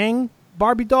Kang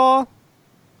Barbie doll?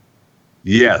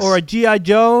 Yes. Or a G.I.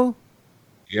 Joe?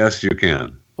 Yes, you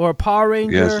can. Or a Power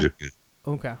Ranger? Yes, you can.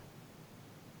 Okay.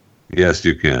 Yes,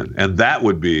 you can. And that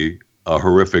would be a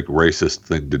horrific racist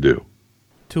thing to do.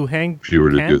 To hang if you were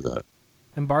to do that.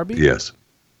 And Barbie? Yes.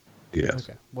 Yes.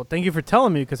 Okay. Well, thank you for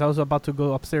telling me because I was about to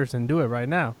go upstairs and do it right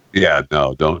now. Yeah,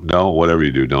 no, whatever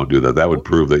you do, don't do that. That would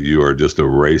prove that you are just a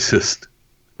racist.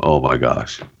 Oh my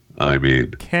gosh. I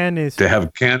mean, to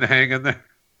have Ken hang in there.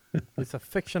 It's a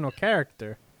fictional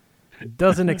character. It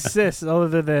doesn't exist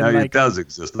other than it does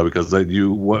exist though, because then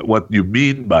what you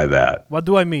mean by that? What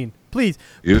do I mean? Please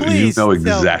you know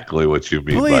exactly what you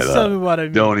mean by that. Please tell me what I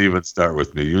mean. Don't even start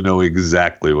with me. You know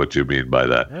exactly what you mean by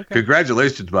that. Okay.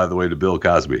 Congratulations, by the way, to Bill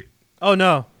Cosby. Oh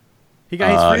no, he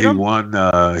got his freedom.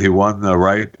 He won the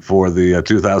right for the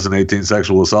 2018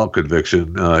 sexual assault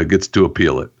conviction. Gets to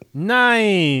appeal it.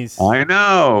 Nice. I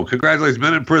know. Congratulations.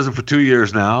 Been in prison for 2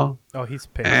 years now. Oh, he's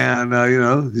pissed. And,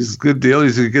 he's a good deal.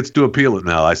 He gets to appeal it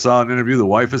now. I saw an interview. The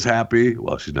wife is happy.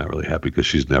 Well, she's not really happy because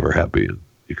she's never happy. And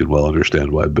you can well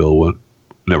understand why Bill went.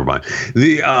 Never mind.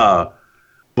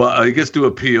 But he gets to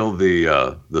appeal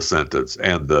the sentence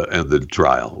and the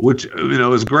trial, which,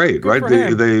 is great, right?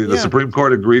 The Supreme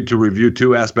Court agreed to review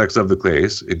two aspects of the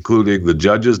case, including the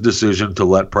judge's decision to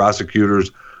let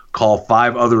prosecutors call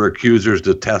 5 other accusers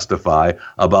to testify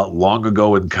about long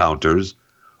ago encounters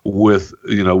with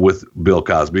Bill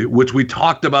Cosby, which we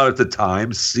talked about at the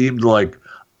time, seemed like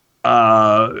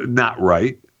not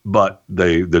right, but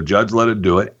the judge let it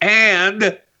do it,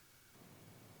 and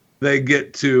they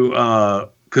get to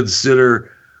consider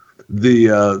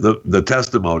the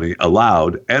testimony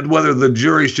aloud and whether the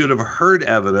jury should have heard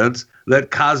evidence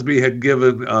that Cosby had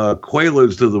given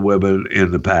quaaludes to the women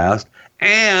in the past,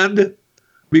 and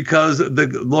because the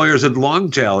lawyers had long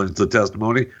challenged the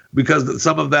testimony because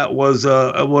some of that was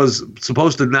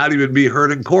supposed to not even be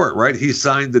heard in court, right? He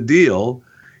signed the deal.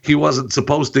 He wasn't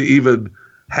supposed to even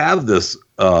have this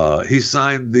he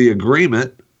signed the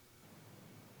agreement,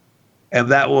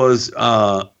 and that was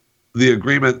the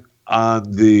agreement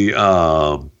on the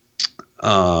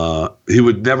he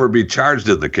would never be charged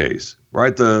in the case,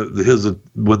 right?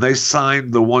 When they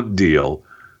signed the one deal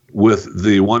with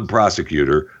the one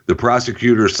prosecutor, the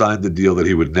prosecutor signed the deal that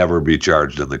he would never be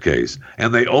charged in the case,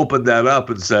 and they opened that up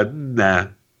and said, "Nah,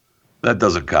 that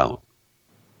doesn't count."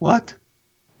 What?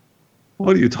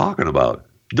 What are you talking about?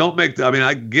 Don't make. I mean,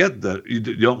 I get that you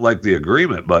don't like the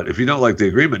agreement, but if you don't like the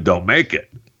agreement, don't make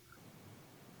it.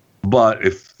 But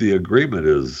if the agreement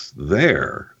is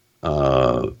there,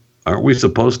 aren't we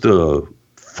supposed to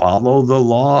follow the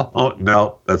law? Oh,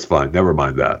 no, that's fine. Never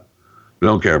mind that. We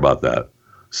don't care about that.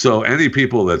 So any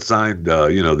people that signed, the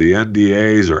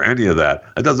NDAs or any of that,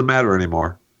 it doesn't matter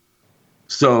anymore.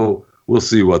 So we'll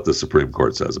see what the Supreme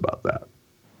Court says about that.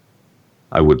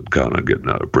 I wouldn't count on getting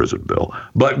out of prison, Bill.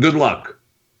 But good luck.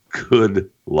 Good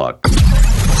luck.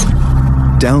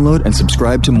 Download and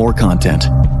subscribe to more content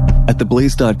at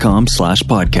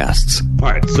theblaze.com/podcasts. All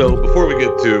right, so before we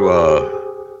get to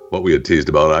what we had teased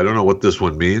about, I don't know what this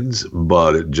one means,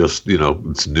 but it just,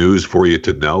 it's news for you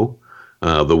to know.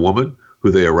 The woman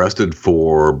who they arrested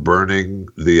for burning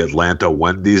the Atlanta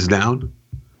Wendy's down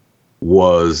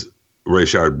was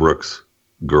Rayshard Brooks'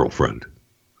 girlfriend.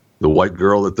 The white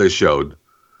girl that they showed.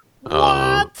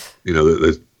 What?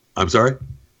 I'm sorry?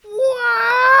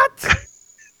 What?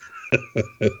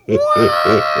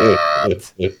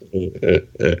 What?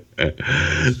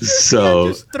 So,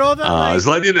 just throw that I was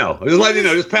letting you know.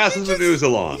 Just passing the news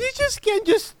along. You just can't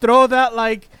just throw that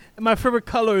like, my favorite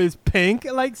color is pink.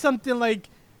 Like something like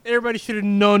everybody should have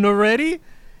known already.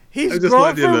 His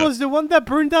girlfriend was the one that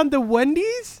burned down the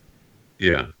Wendy's?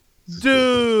 Yeah.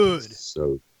 Dude.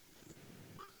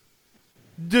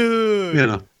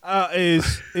 Dude.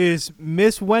 Is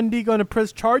Miss Wendy going to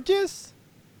press charges?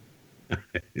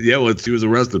 Yeah, well, she was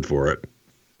arrested for it.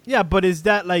 Yeah, but is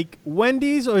that like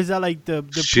Wendy's or is that like the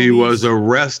She police? was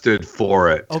arrested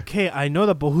for it. Okay, I know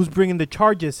that, but who's bringing the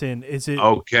charges in? Is it...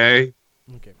 Okay.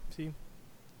 Okay, see?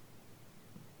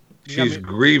 She's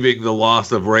grieving the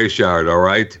loss of Rayshard, all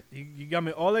right? You got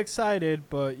me all excited,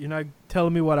 but you're not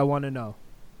telling me what I want to know.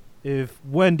 If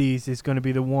Wendy's is going to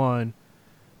be the one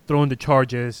throwing the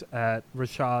charges at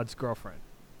Rashad's girlfriend.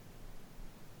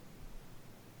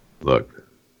 Look,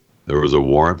 there was a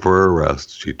warrant for her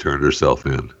arrest. She turned herself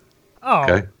in. Oh,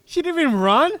 okay. She didn't even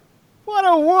run? What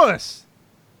a wuss.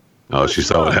 Oh, she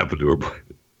saw what happened to her boy.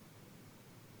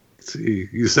 See,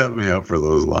 you set me up for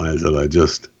those lines that I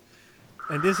just...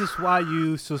 And this is why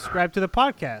you subscribe to the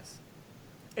podcast.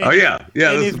 And,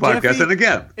 this is the podcast. And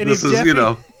again, this is,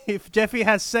 If Jeffy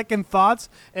has second thoughts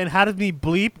and has me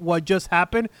bleep what just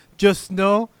happened, just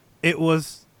know it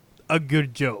was a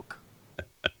good joke.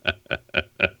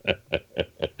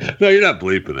 No, you're not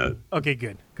bleeping it. Okay,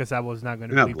 good. Because I was not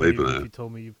going to bleep it if you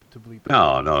told me to bleep it.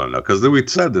 No. Because we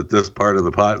said that this part of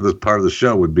the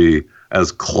show would be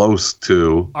as close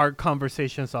to our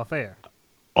conversations off air.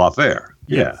 Off air,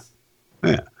 yes.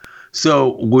 Yeah.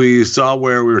 So we saw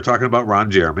where we were talking about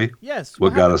Ron Jeremy. Yes.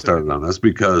 What got us started on this?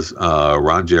 Because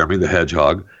Ron Jeremy, the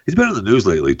hedgehog, he's been in the news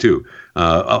lately too.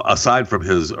 Aside from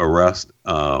his arrest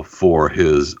for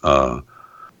his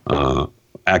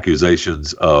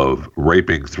accusations of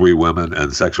raping 3 women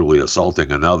and sexually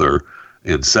assaulting another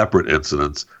in separate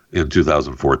incidents in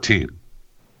 2014.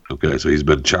 Okay, so he's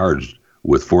been charged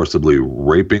with forcibly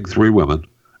raping 3 women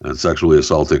and sexually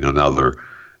assaulting another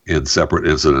in separate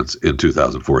incidents in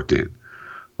 2014.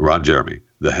 Ron Jeremy,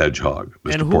 the hedgehog,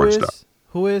 Mr. Pornstar.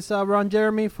 Who is Ron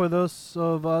Jeremy, for those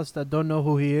of us that don't know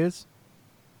who he is?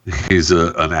 He's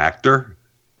an actor.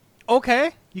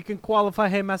 Okay, you can qualify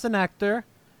him as an actor.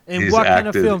 In He's what kind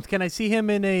of acted. films? Can I see him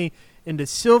in the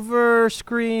silver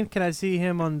screen? Can I see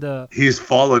him on the... He's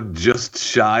fallen just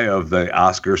shy of the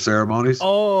Oscar ceremonies.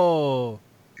 Oh.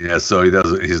 Yeah, so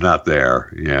he's not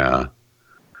there. Yeah.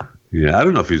 Yeah, I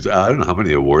don't know how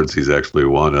many awards he's actually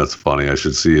won. That's funny. I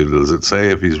should see it. Does it say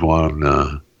if he's won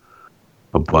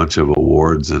a bunch of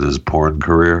awards in his porn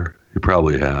career? He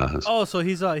probably has. Oh, so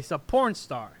he's a porn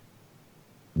star.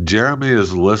 Jeremy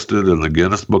is listed in the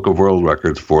Guinness Book of World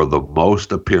Records for the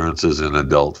most appearances in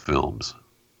adult films.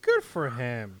 Good for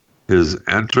him. His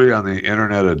entry on the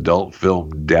Internet Adult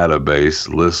Film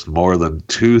Database lists more than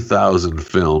 2,000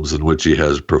 films in which he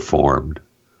has performed.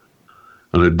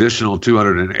 An additional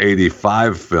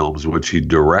 285 films which he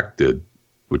directed,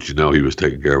 which he was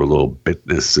taking care of a little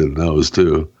bitness in those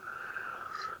too.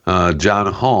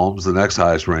 John Holmes, the next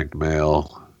highest ranked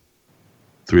male,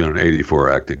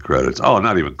 384 acting credits. Oh,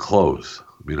 not even close.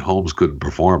 I mean, Holmes couldn't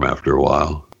perform after a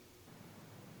while.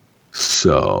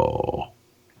 So,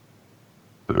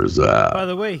 there There's that. By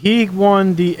the way, he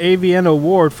won the AVN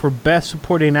Award for Best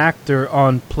Supporting Actor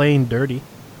on Playing Dirty.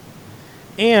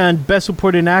 And Best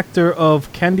Supporting Actor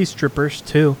of Candy Strippers,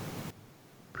 too.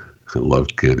 I love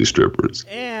Candy Strippers.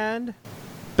 And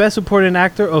Best Supporting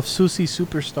Actor of Susie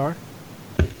Superstar.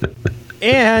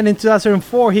 And in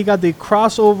 2004, he got the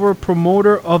Crossover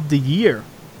Promoter of the Year.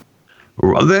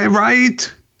 Are they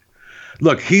right?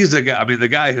 Look, he's a guy. I mean, the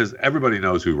guy has. Everybody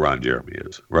knows who Ron Jeremy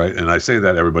is, right? And I say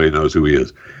that everybody knows who he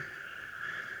is.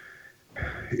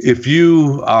 If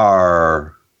you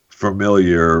are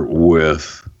familiar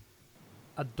with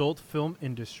Adult film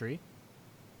industry.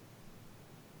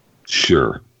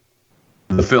 Sure.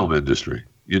 The film industry.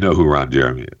 You know who Ron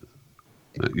Jeremy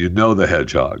is. You know the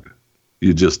Hedgehog.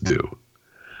 You just do.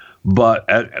 But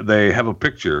they have a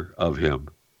picture of him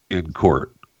in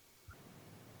court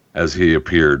as he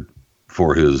appeared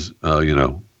for his,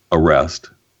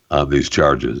 arrest on these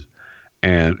charges.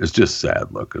 And it's just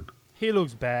sad looking. He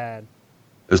looks bad.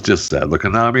 It's just sad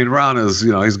looking. Now, I mean, Ron is,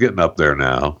 he's getting up there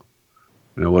now.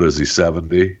 What is he,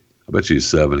 70? I bet you he's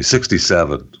 70.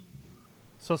 67.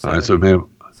 So all right, so man,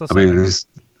 I mean, he's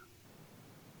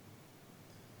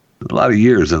a lot of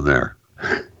years in there.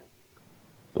 A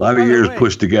lot of years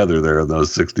pushed together there in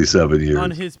those 67 years.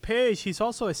 On his page, he's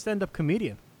also a stand-up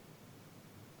comedian.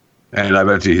 And I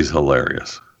bet you he's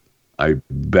hilarious. I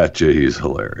bet you he's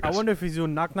hilarious. I wonder if he's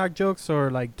doing knock-knock jokes or,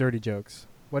 like, dirty jokes.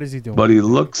 What is he doing? But he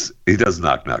does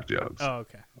knock-knock jokes. Oh,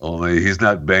 okay. Only he's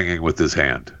not banging with his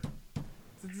hand.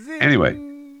 Zing. Anyway.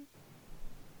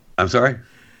 I'm sorry?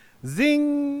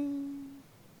 Zing.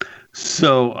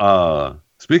 So,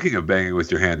 speaking of banging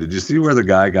with your hand, did you see where the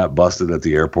guy got busted at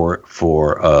the airport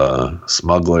for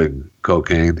smuggling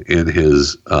cocaine in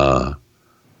his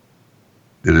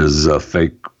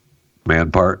fake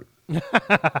man part?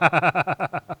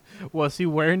 Was he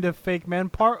wearing the fake man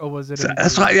part, or was it?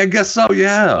 That's why I guess so.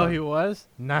 Yeah. Oh, he was.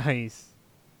 Nice.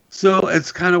 So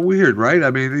it's kind of weird, right?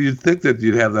 I mean, you'd think that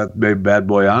you'd have that bad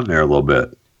boy on there a little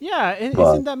bit. Yeah,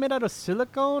 isn't that made out of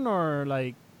silicone or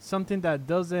like something that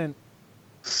doesn't?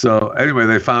 So anyway,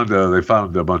 they found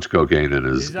a bunch of cocaine in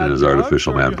his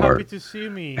artificial man part. Happy to see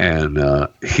me? And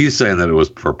he's saying that it was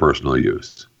for personal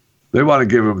use. They want to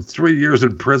give him 3 years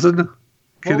in prison.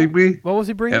 Kidding me? What was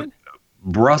he bringing? At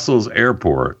Brussels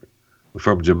Airport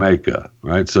from Jamaica,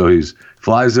 right? So he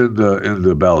flies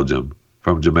into Belgium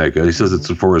from Jamaica. He says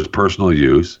it's for his personal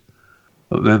use.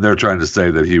 Then they're trying to say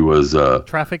that he was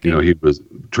trafficking. He was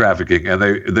trafficking, and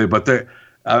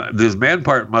this man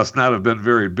part must not have been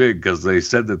very big because they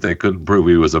said that they couldn't prove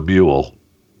he was a mule.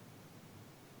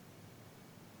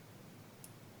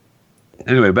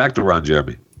 Anyway, back to Ron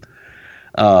Jeremy.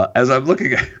 As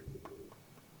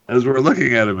we're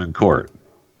looking at him in court,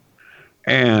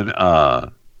 and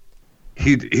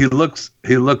he looks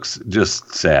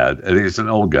just sad, and he's an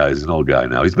old guy. He's an old guy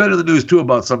now. He's been in the news too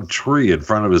about some tree in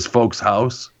front of his folks'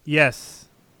 house. Yes.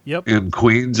 Yep. In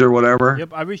Queens or whatever.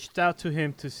 Yep. I reached out to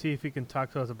him to see if he can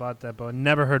talk to us about that, but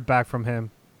never heard back from him.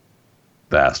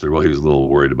 Bastard. Well, he was a little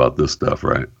worried about this stuff,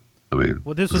 right? I mean,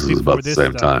 this was about the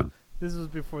same time. This was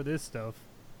before this stuff.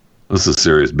 This is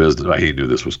serious business. He knew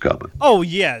this was coming. Oh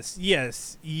yes.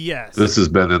 This has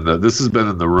been in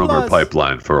the rumor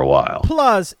pipeline for a while.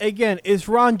 Plus, again, is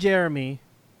Ron Jeremy,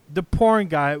 the porn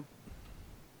guy?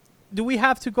 Do we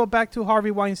have to go back to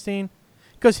Harvey Weinstein?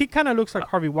 Because he kind of looks like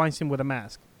Harvey Weinstein with a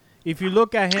mask. If you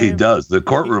look at him, he does. The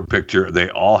courtroom picture, they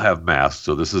all have masks.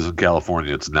 So this is in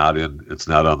California. It's not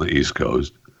on the East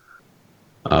Coast.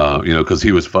 Because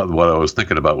he was. What I was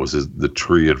thinking about was the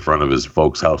tree in front of his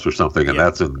folks' house or something, and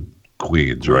that's in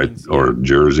Queens, right, or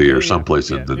Jersey, or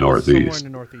someplace in the Northeast. In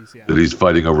the Northeast, yeah. That he's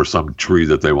fighting over some tree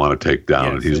that they want to take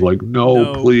down, and he's like,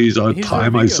 "No, please, I'll tie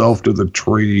myself to the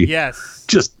tree." Yes.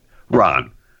 Just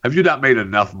Ron, have you not made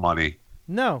enough money?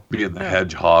 No. Being the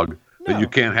hedgehog, that you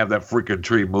can't have that freaking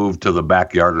tree moved to the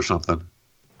backyard or something.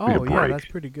 Oh yeah, that's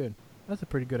pretty good. That's a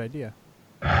pretty good idea.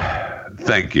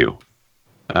 Thank you.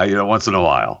 Once in a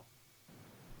while.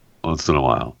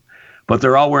 But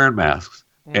they're all wearing masks,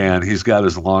 and he's got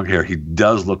his long hair. He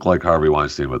does look like Harvey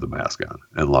Weinstein with a mask on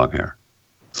and long hair.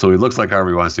 So he looks like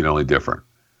Harvey Weinstein, only different.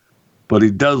 But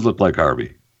he does look like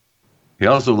Harvey. He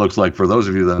also looks like, for those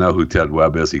of you that know who Ted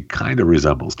Webb is, he kind of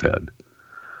resembles Ted.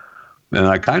 And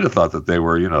I kind of thought that they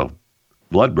were,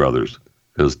 blood brothers,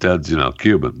 because Ted's,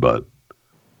 Cuban, but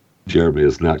Jeremy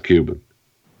is not Cuban.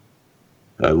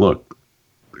 Look,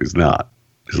 he's not.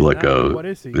 He's like what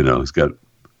is he? He's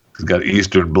got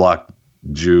Eastern Bloc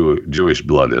Jewish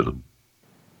blood in him.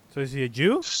 So is he a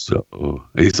Jew? So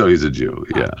he's a Jew,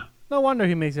 yeah. No wonder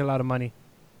he makes a lot of money.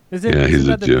 He's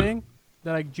a Jew. Thing?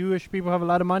 That like Jewish people have a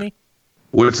lot of money?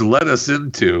 Which led us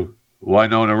into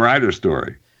Winona Ryder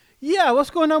story. Yeah, what's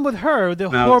going on with her? The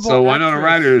Now, horrible so Winona actress.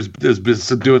 Ryder has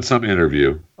been doing some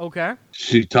interview. Okay.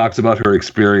 She talks about her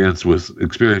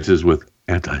experiences with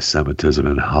anti-Semitism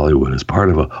in Hollywood as part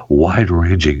of a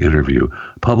wide-ranging interview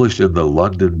published in the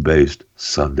London-based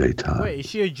Sunday Times. Wait, is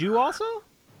she a Jew also?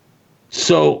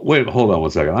 So, wait, hold on one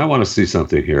second. I want to see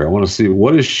something here. I want to see,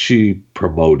 what is she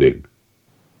promoting?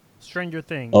 Stranger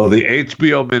Things. Oh, the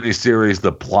HBO miniseries,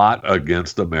 The Plot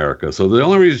Against America. So the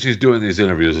only reason she's doing these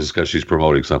interviews is because she's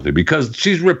promoting something. Because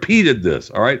she's repeated this,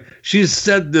 all right? She's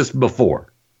said this before.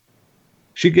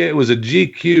 It was a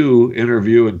GQ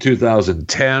interview in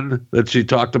 2010 that she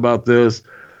talked about this.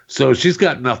 So she's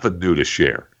got nothing new to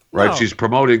share, right? No. She's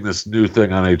promoting this new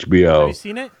thing on Have HBO. you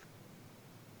seen it?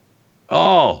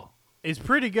 Oh, It's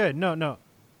pretty good. No.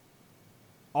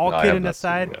 All No, I have kidding not seen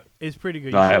aside, it yet. it's pretty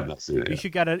good. no, I have not seen it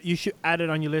You yet. you should add it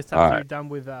on your list All after right. you're done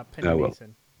with Penny I will.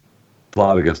 Mason.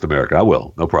 Plot Against America. I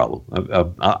will. No problem.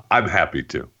 I'm happy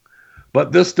to.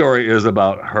 But this story is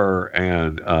about her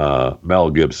and Mel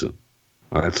Gibson.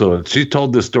 All right. So she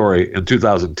told this story in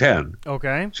 2010.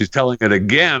 Okay. She's telling it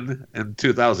again in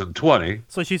 2020.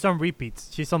 So she's on repeats.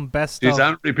 She's on best She's of.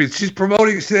 on repeat. She's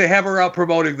promoting. They have her out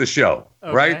promoting the show,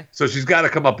 Okay. right? So she's got to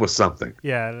come up with something.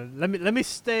 Yeah, let me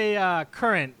stay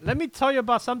current. Let me tell you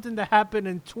about something that happened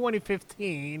in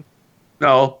 2015.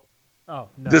 No, Oh,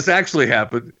 no. this actually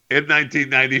happened in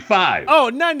 1995. Oh,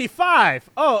 95.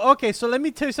 Oh, okay. So let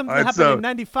me tell you something that All right, happened so in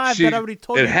 95 she- that I already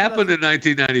told you. It happened in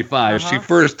 1995. She Uh-huh.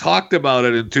 first talked about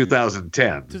it in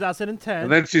 2010. 2010.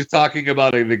 And then she's talking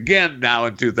about it again now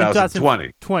in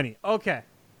 2020. 20. Okay.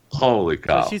 Holy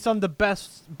cow. So she's on the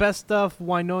best of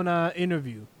Winona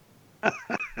interview.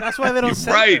 That's why they don't You're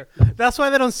send right. her. That's why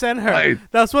they don't send her. Right.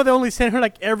 That's why they only send her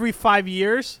like every 5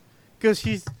 years, because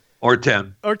she's Or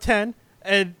 10. or 10,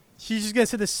 and she's just gonna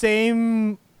say the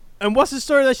same. And what's the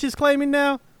story that she's claiming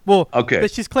now? Well, Okay. that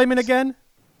she's claiming again.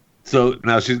 So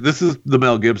now this is the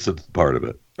Mel Gibson part of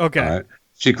it. Okay. All right.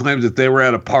 She claims that they were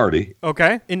at a party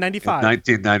Okay. In in 95.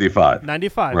 1995.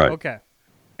 95. Right. Okay.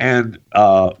 And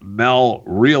Mel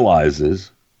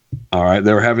realizes, all right,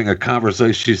 they were having a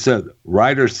conversation. She said,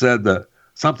 Ryder said that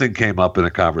something came up in a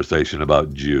conversation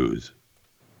about Jews.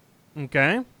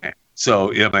 Okay.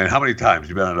 So, yeah, man, how many times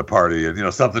you been at a party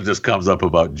and, something just comes up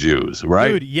about Jews, right?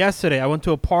 Dude, yesterday I went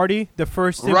to a party. The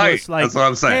first thing Right, was like, that's what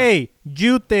I'm saying. "Hey,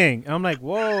 Jew thing." And I'm like,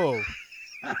 "Whoa,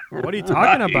 what are you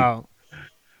talking Right. about?"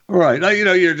 Right. Now,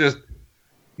 you're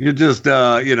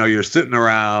sitting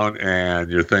around and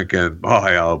you're thinking,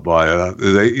 oh boy,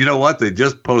 you know what? They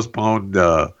just postponed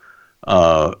the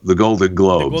Golden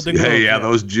Globes. Golden Globes, yeah.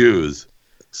 Those Jews.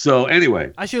 So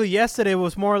anyway, Actually, yesterday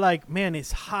was more like, "Man,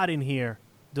 it's hot in here."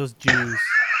 Those Jews.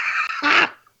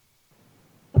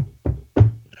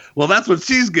 well, that's what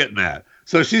she's getting at.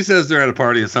 So she says they're at a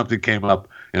party and something came up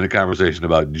in a conversation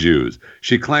about Jews.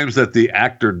 She claims that the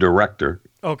actor-director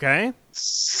Okay.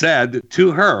 said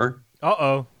to her,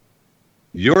 Uh-oh.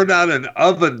 "You're not an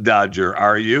oven dodger,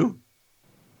 are you?"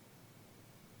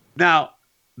 Now,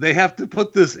 they have to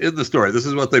put this in the story. This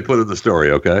is what they put in the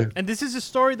story, okay? And this is a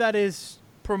story that is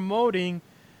promoting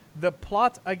the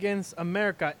Plot Against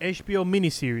America HBO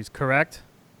miniseries, correct?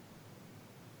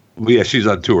 Well, yeah, she's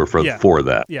on tour for Yeah.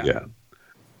 that. Yeah.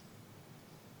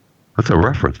 That's a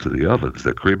reference to the ovens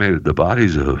that cremated the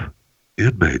bodies of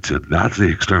inmates in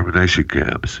Nazi extermination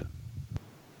camps.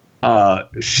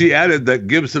 She added that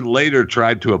Gibson later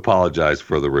tried to apologize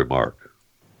for the remark.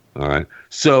 All right.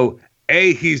 So,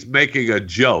 he's making a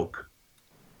joke.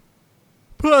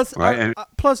 Plus, Right,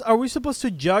 are we supposed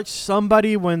to judge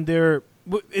somebody when they're?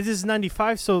 It is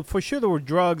 95, so for sure there were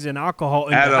drugs and alcohol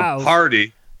in At the a house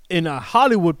party. in a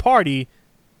Hollywood party.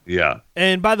 Yeah.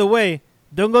 And by the way,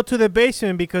 don't go to the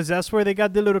basement because that's where they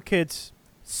got the little kids.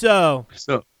 So,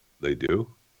 So, they do?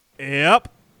 yep.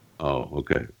 Oh,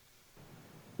 okay.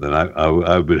 Then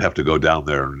I would have to go down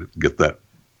there and get that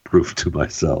proof to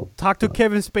myself. Talk to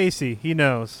Kevin Spacey. He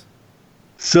knows.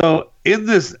 So in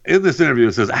this interview,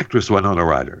 it says actress Winona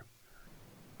Ryder.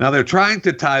 Now they're trying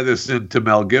to tie this into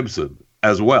Mel Gibson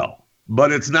as well,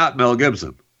 but it's not Mel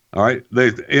Gibson. All right.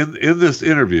 In this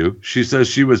interview, she says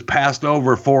she was passed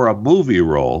over for a movie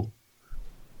role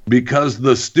because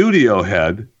the studio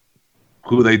head,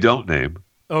 who they don't name,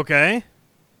 Okay.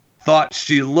 thought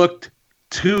she looked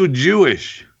too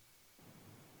Jewish.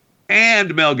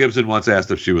 And Mel Gibson once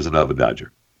asked if she was an oven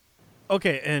dodger.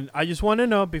 Okay, and I just want to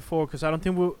know before, because I don't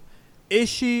think we'll... Is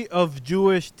she of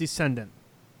Jewish descendant?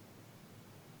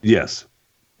 Yes.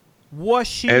 Was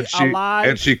she And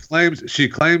alive? she claims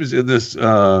in this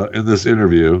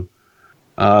interview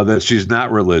that she's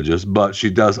not religious, but she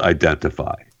does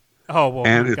identify. Oh, well,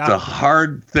 And it's a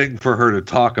hard thing for her to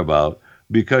talk about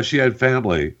because she had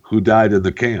family who died in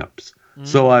the camps.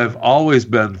 So I've always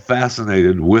been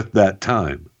fascinated with that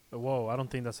time. Whoa, I don't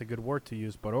think that's a good word to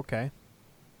use, but okay.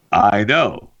 I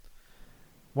know.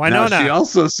 Why now, not? She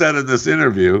also said in this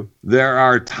interview, there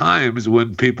are times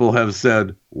when people have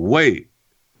said, wait,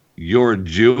 you're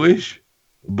Jewish,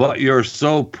 but you're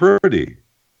so pretty.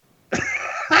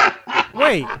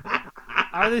 Wait,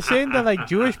 are they saying that like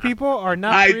Jewish people are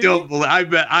not I pretty? don't believe.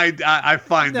 I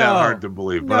find that hard to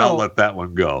believe, but I'll let that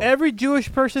one go. Every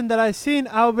Jewish person that I've seen,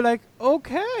 I'll be like,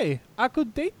 okay, I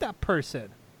could date that person.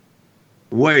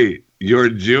 Wait, you're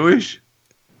Jewish?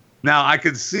 Now I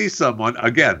can see someone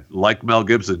again, like Mel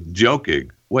Gibson,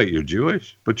 joking. Wait, you're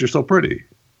Jewish, but you're so pretty.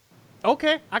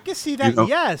 Okay, I can see that.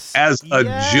 Yes, as a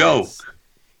joke.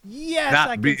 Yes, not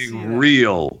I can being see that.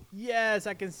 real. Yes,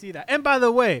 I can see that. And by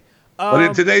the way, but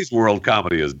in today's world,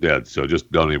 comedy is dead, so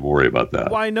just don't even worry about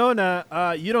that.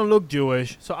 Winona, you don't look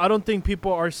Jewish, so I don't think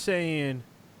people are saying,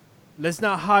 let's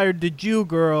not hire the Jew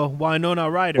girl, Winona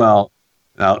Ryder. Well,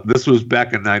 now this was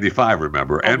back in '95,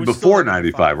 remember, and we're before still in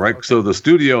 '95, right? okay. So the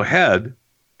studio head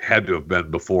had to have been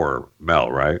before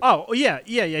Mel, right? Oh, yeah.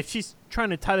 She's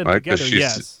trying to tie them Right? 'Cause together,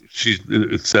 yes.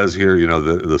 It says here,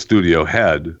 the studio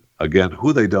head, again,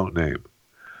 who they don't name,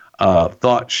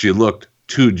 thought she looked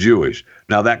too Jewish.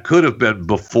 Now, that could have been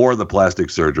before the plastic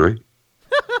surgery.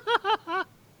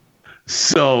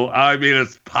 So, I mean,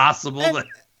 it's possible that...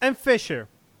 And Fisher,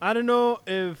 I don't know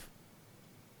if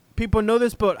people know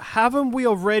this, but haven't we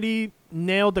already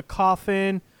nailed the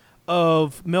coffin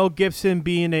of Mel Gibson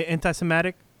being an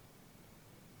anti-Semitic?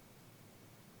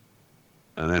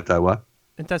 An anti-what?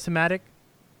 Anti-Semitic?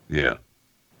 Yeah.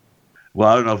 Well,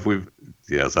 I don't know if we've...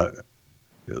 Yes,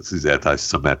 he's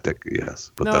anti-Semitic,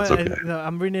 yes, but that's okay. No,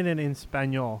 I'm reading it in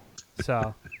Spanish.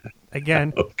 So,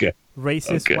 again, Okay.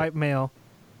 racist Okay. white male.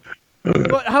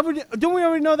 But don't we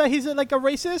already know that he's like a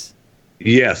racist?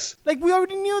 Yes. Like we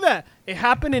already knew that. It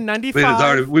happened in I mean,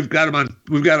 '95. we've got him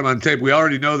on tape. We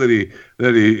already know that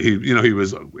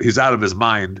he's out of his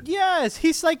mind. Yes,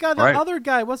 he's like the Right. other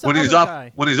guy. What's the When other he's off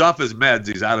guy? when he's off his meds,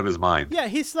 he's out of his mind. Yeah,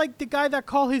 he's like the guy that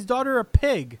called his daughter a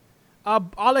pig.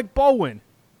 Alec Baldwin.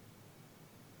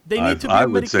 They need to be I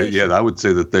on would say, medication. I would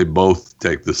say that they both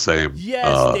take the same.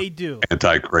 Yes, they do.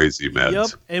 Anti-crazy meds. Yep.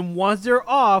 And once they're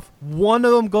off, one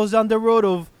of them goes down the road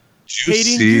of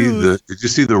hating Did Jews. you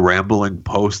see the rambling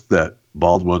post that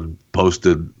Baldwin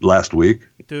posted last week?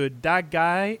 Dude, that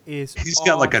guy is. He's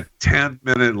got like a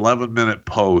 10-minute, 11-minute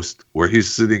post where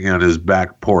he's sitting on his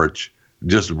back porch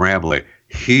just rambling.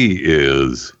 He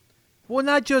is. Well,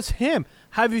 not just him.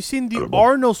 Have you seen the Incredible.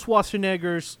 Arnold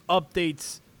Schwarzenegger's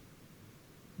updates?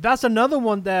 That's another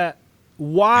one that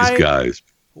These guys.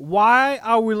 why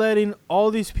are we letting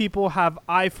all these people have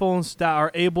iPhones that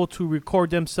are able to record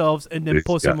themselves and then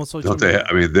post them on social media?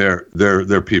 I mean,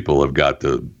 their people have got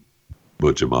to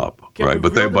butch them up, Get right?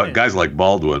 rid of But it. guys like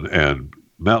Baldwin and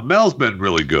Mel's been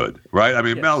really good, right? I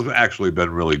mean, Yes. Mel's actually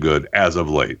been really good as of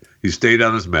late. He stayed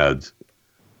on his meds.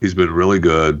 He's been really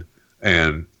good,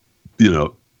 and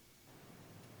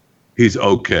he's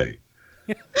okay.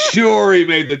 Sure, he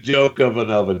made the joke of an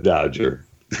oven dodger.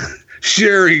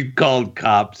 Sure, he called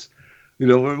cops.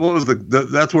 What was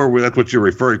that's what you're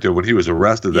referring to when he was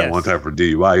arrested that Yes. one time for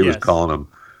DUI. He was Yes. calling him,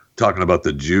 talking about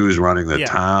the Jews running the Yeah.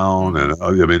 town, and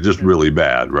I mean, just really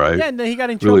bad, right? Yeah, and then he got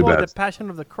in Really trouble bad. with the Passion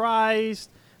of the Christ.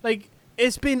 Like,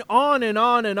 it's been on and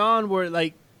on and on where,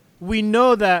 like, we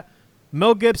know that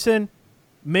Mel Gibson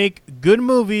make good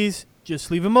movies.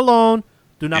 Just leave him alone.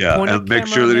 Do not point a and make camera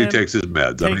sure that at he him. takes his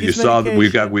meds. Take I mean, you his saw that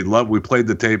medication. we played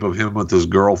the tape of him with his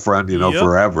girlfriend, Yep.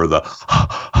 forever.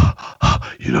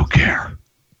 You don't care.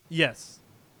 Yes.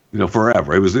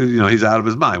 Forever. It was, he's out of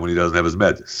his mind when he doesn't have his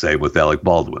meds. Same with Alec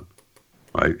Baldwin,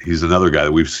 right? He's another guy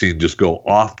that we've seen just go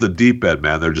off the deep end,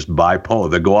 man. They're just bipolar.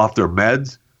 They go off their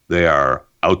meds. They are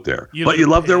out there. But you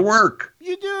love their work.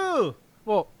 You do.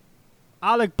 Well,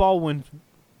 Alec Baldwin's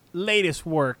latest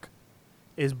work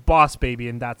is Boss Baby,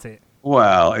 and that's it.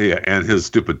 Well, yeah, and his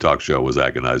stupid talk show was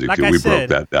agonizing Like too. I We said, broke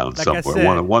that down like I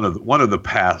somewhere. said. One of the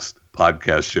past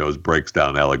podcast shows breaks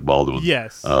down Alec Baldwin's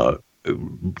Yes.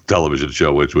 television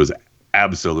show, which was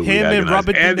absolutely Him and agonizing.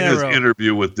 Robert De and his Niro.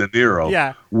 interview with De Niro,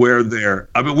 Yeah. where they're.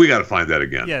 I mean, we got to find that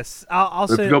again. Yes. I'll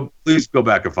say. Please go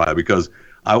back and find it because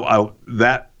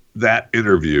that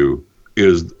interview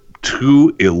is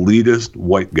two elitist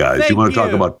white guys. Thank You want to talk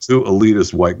you. about two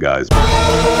elitist white guys?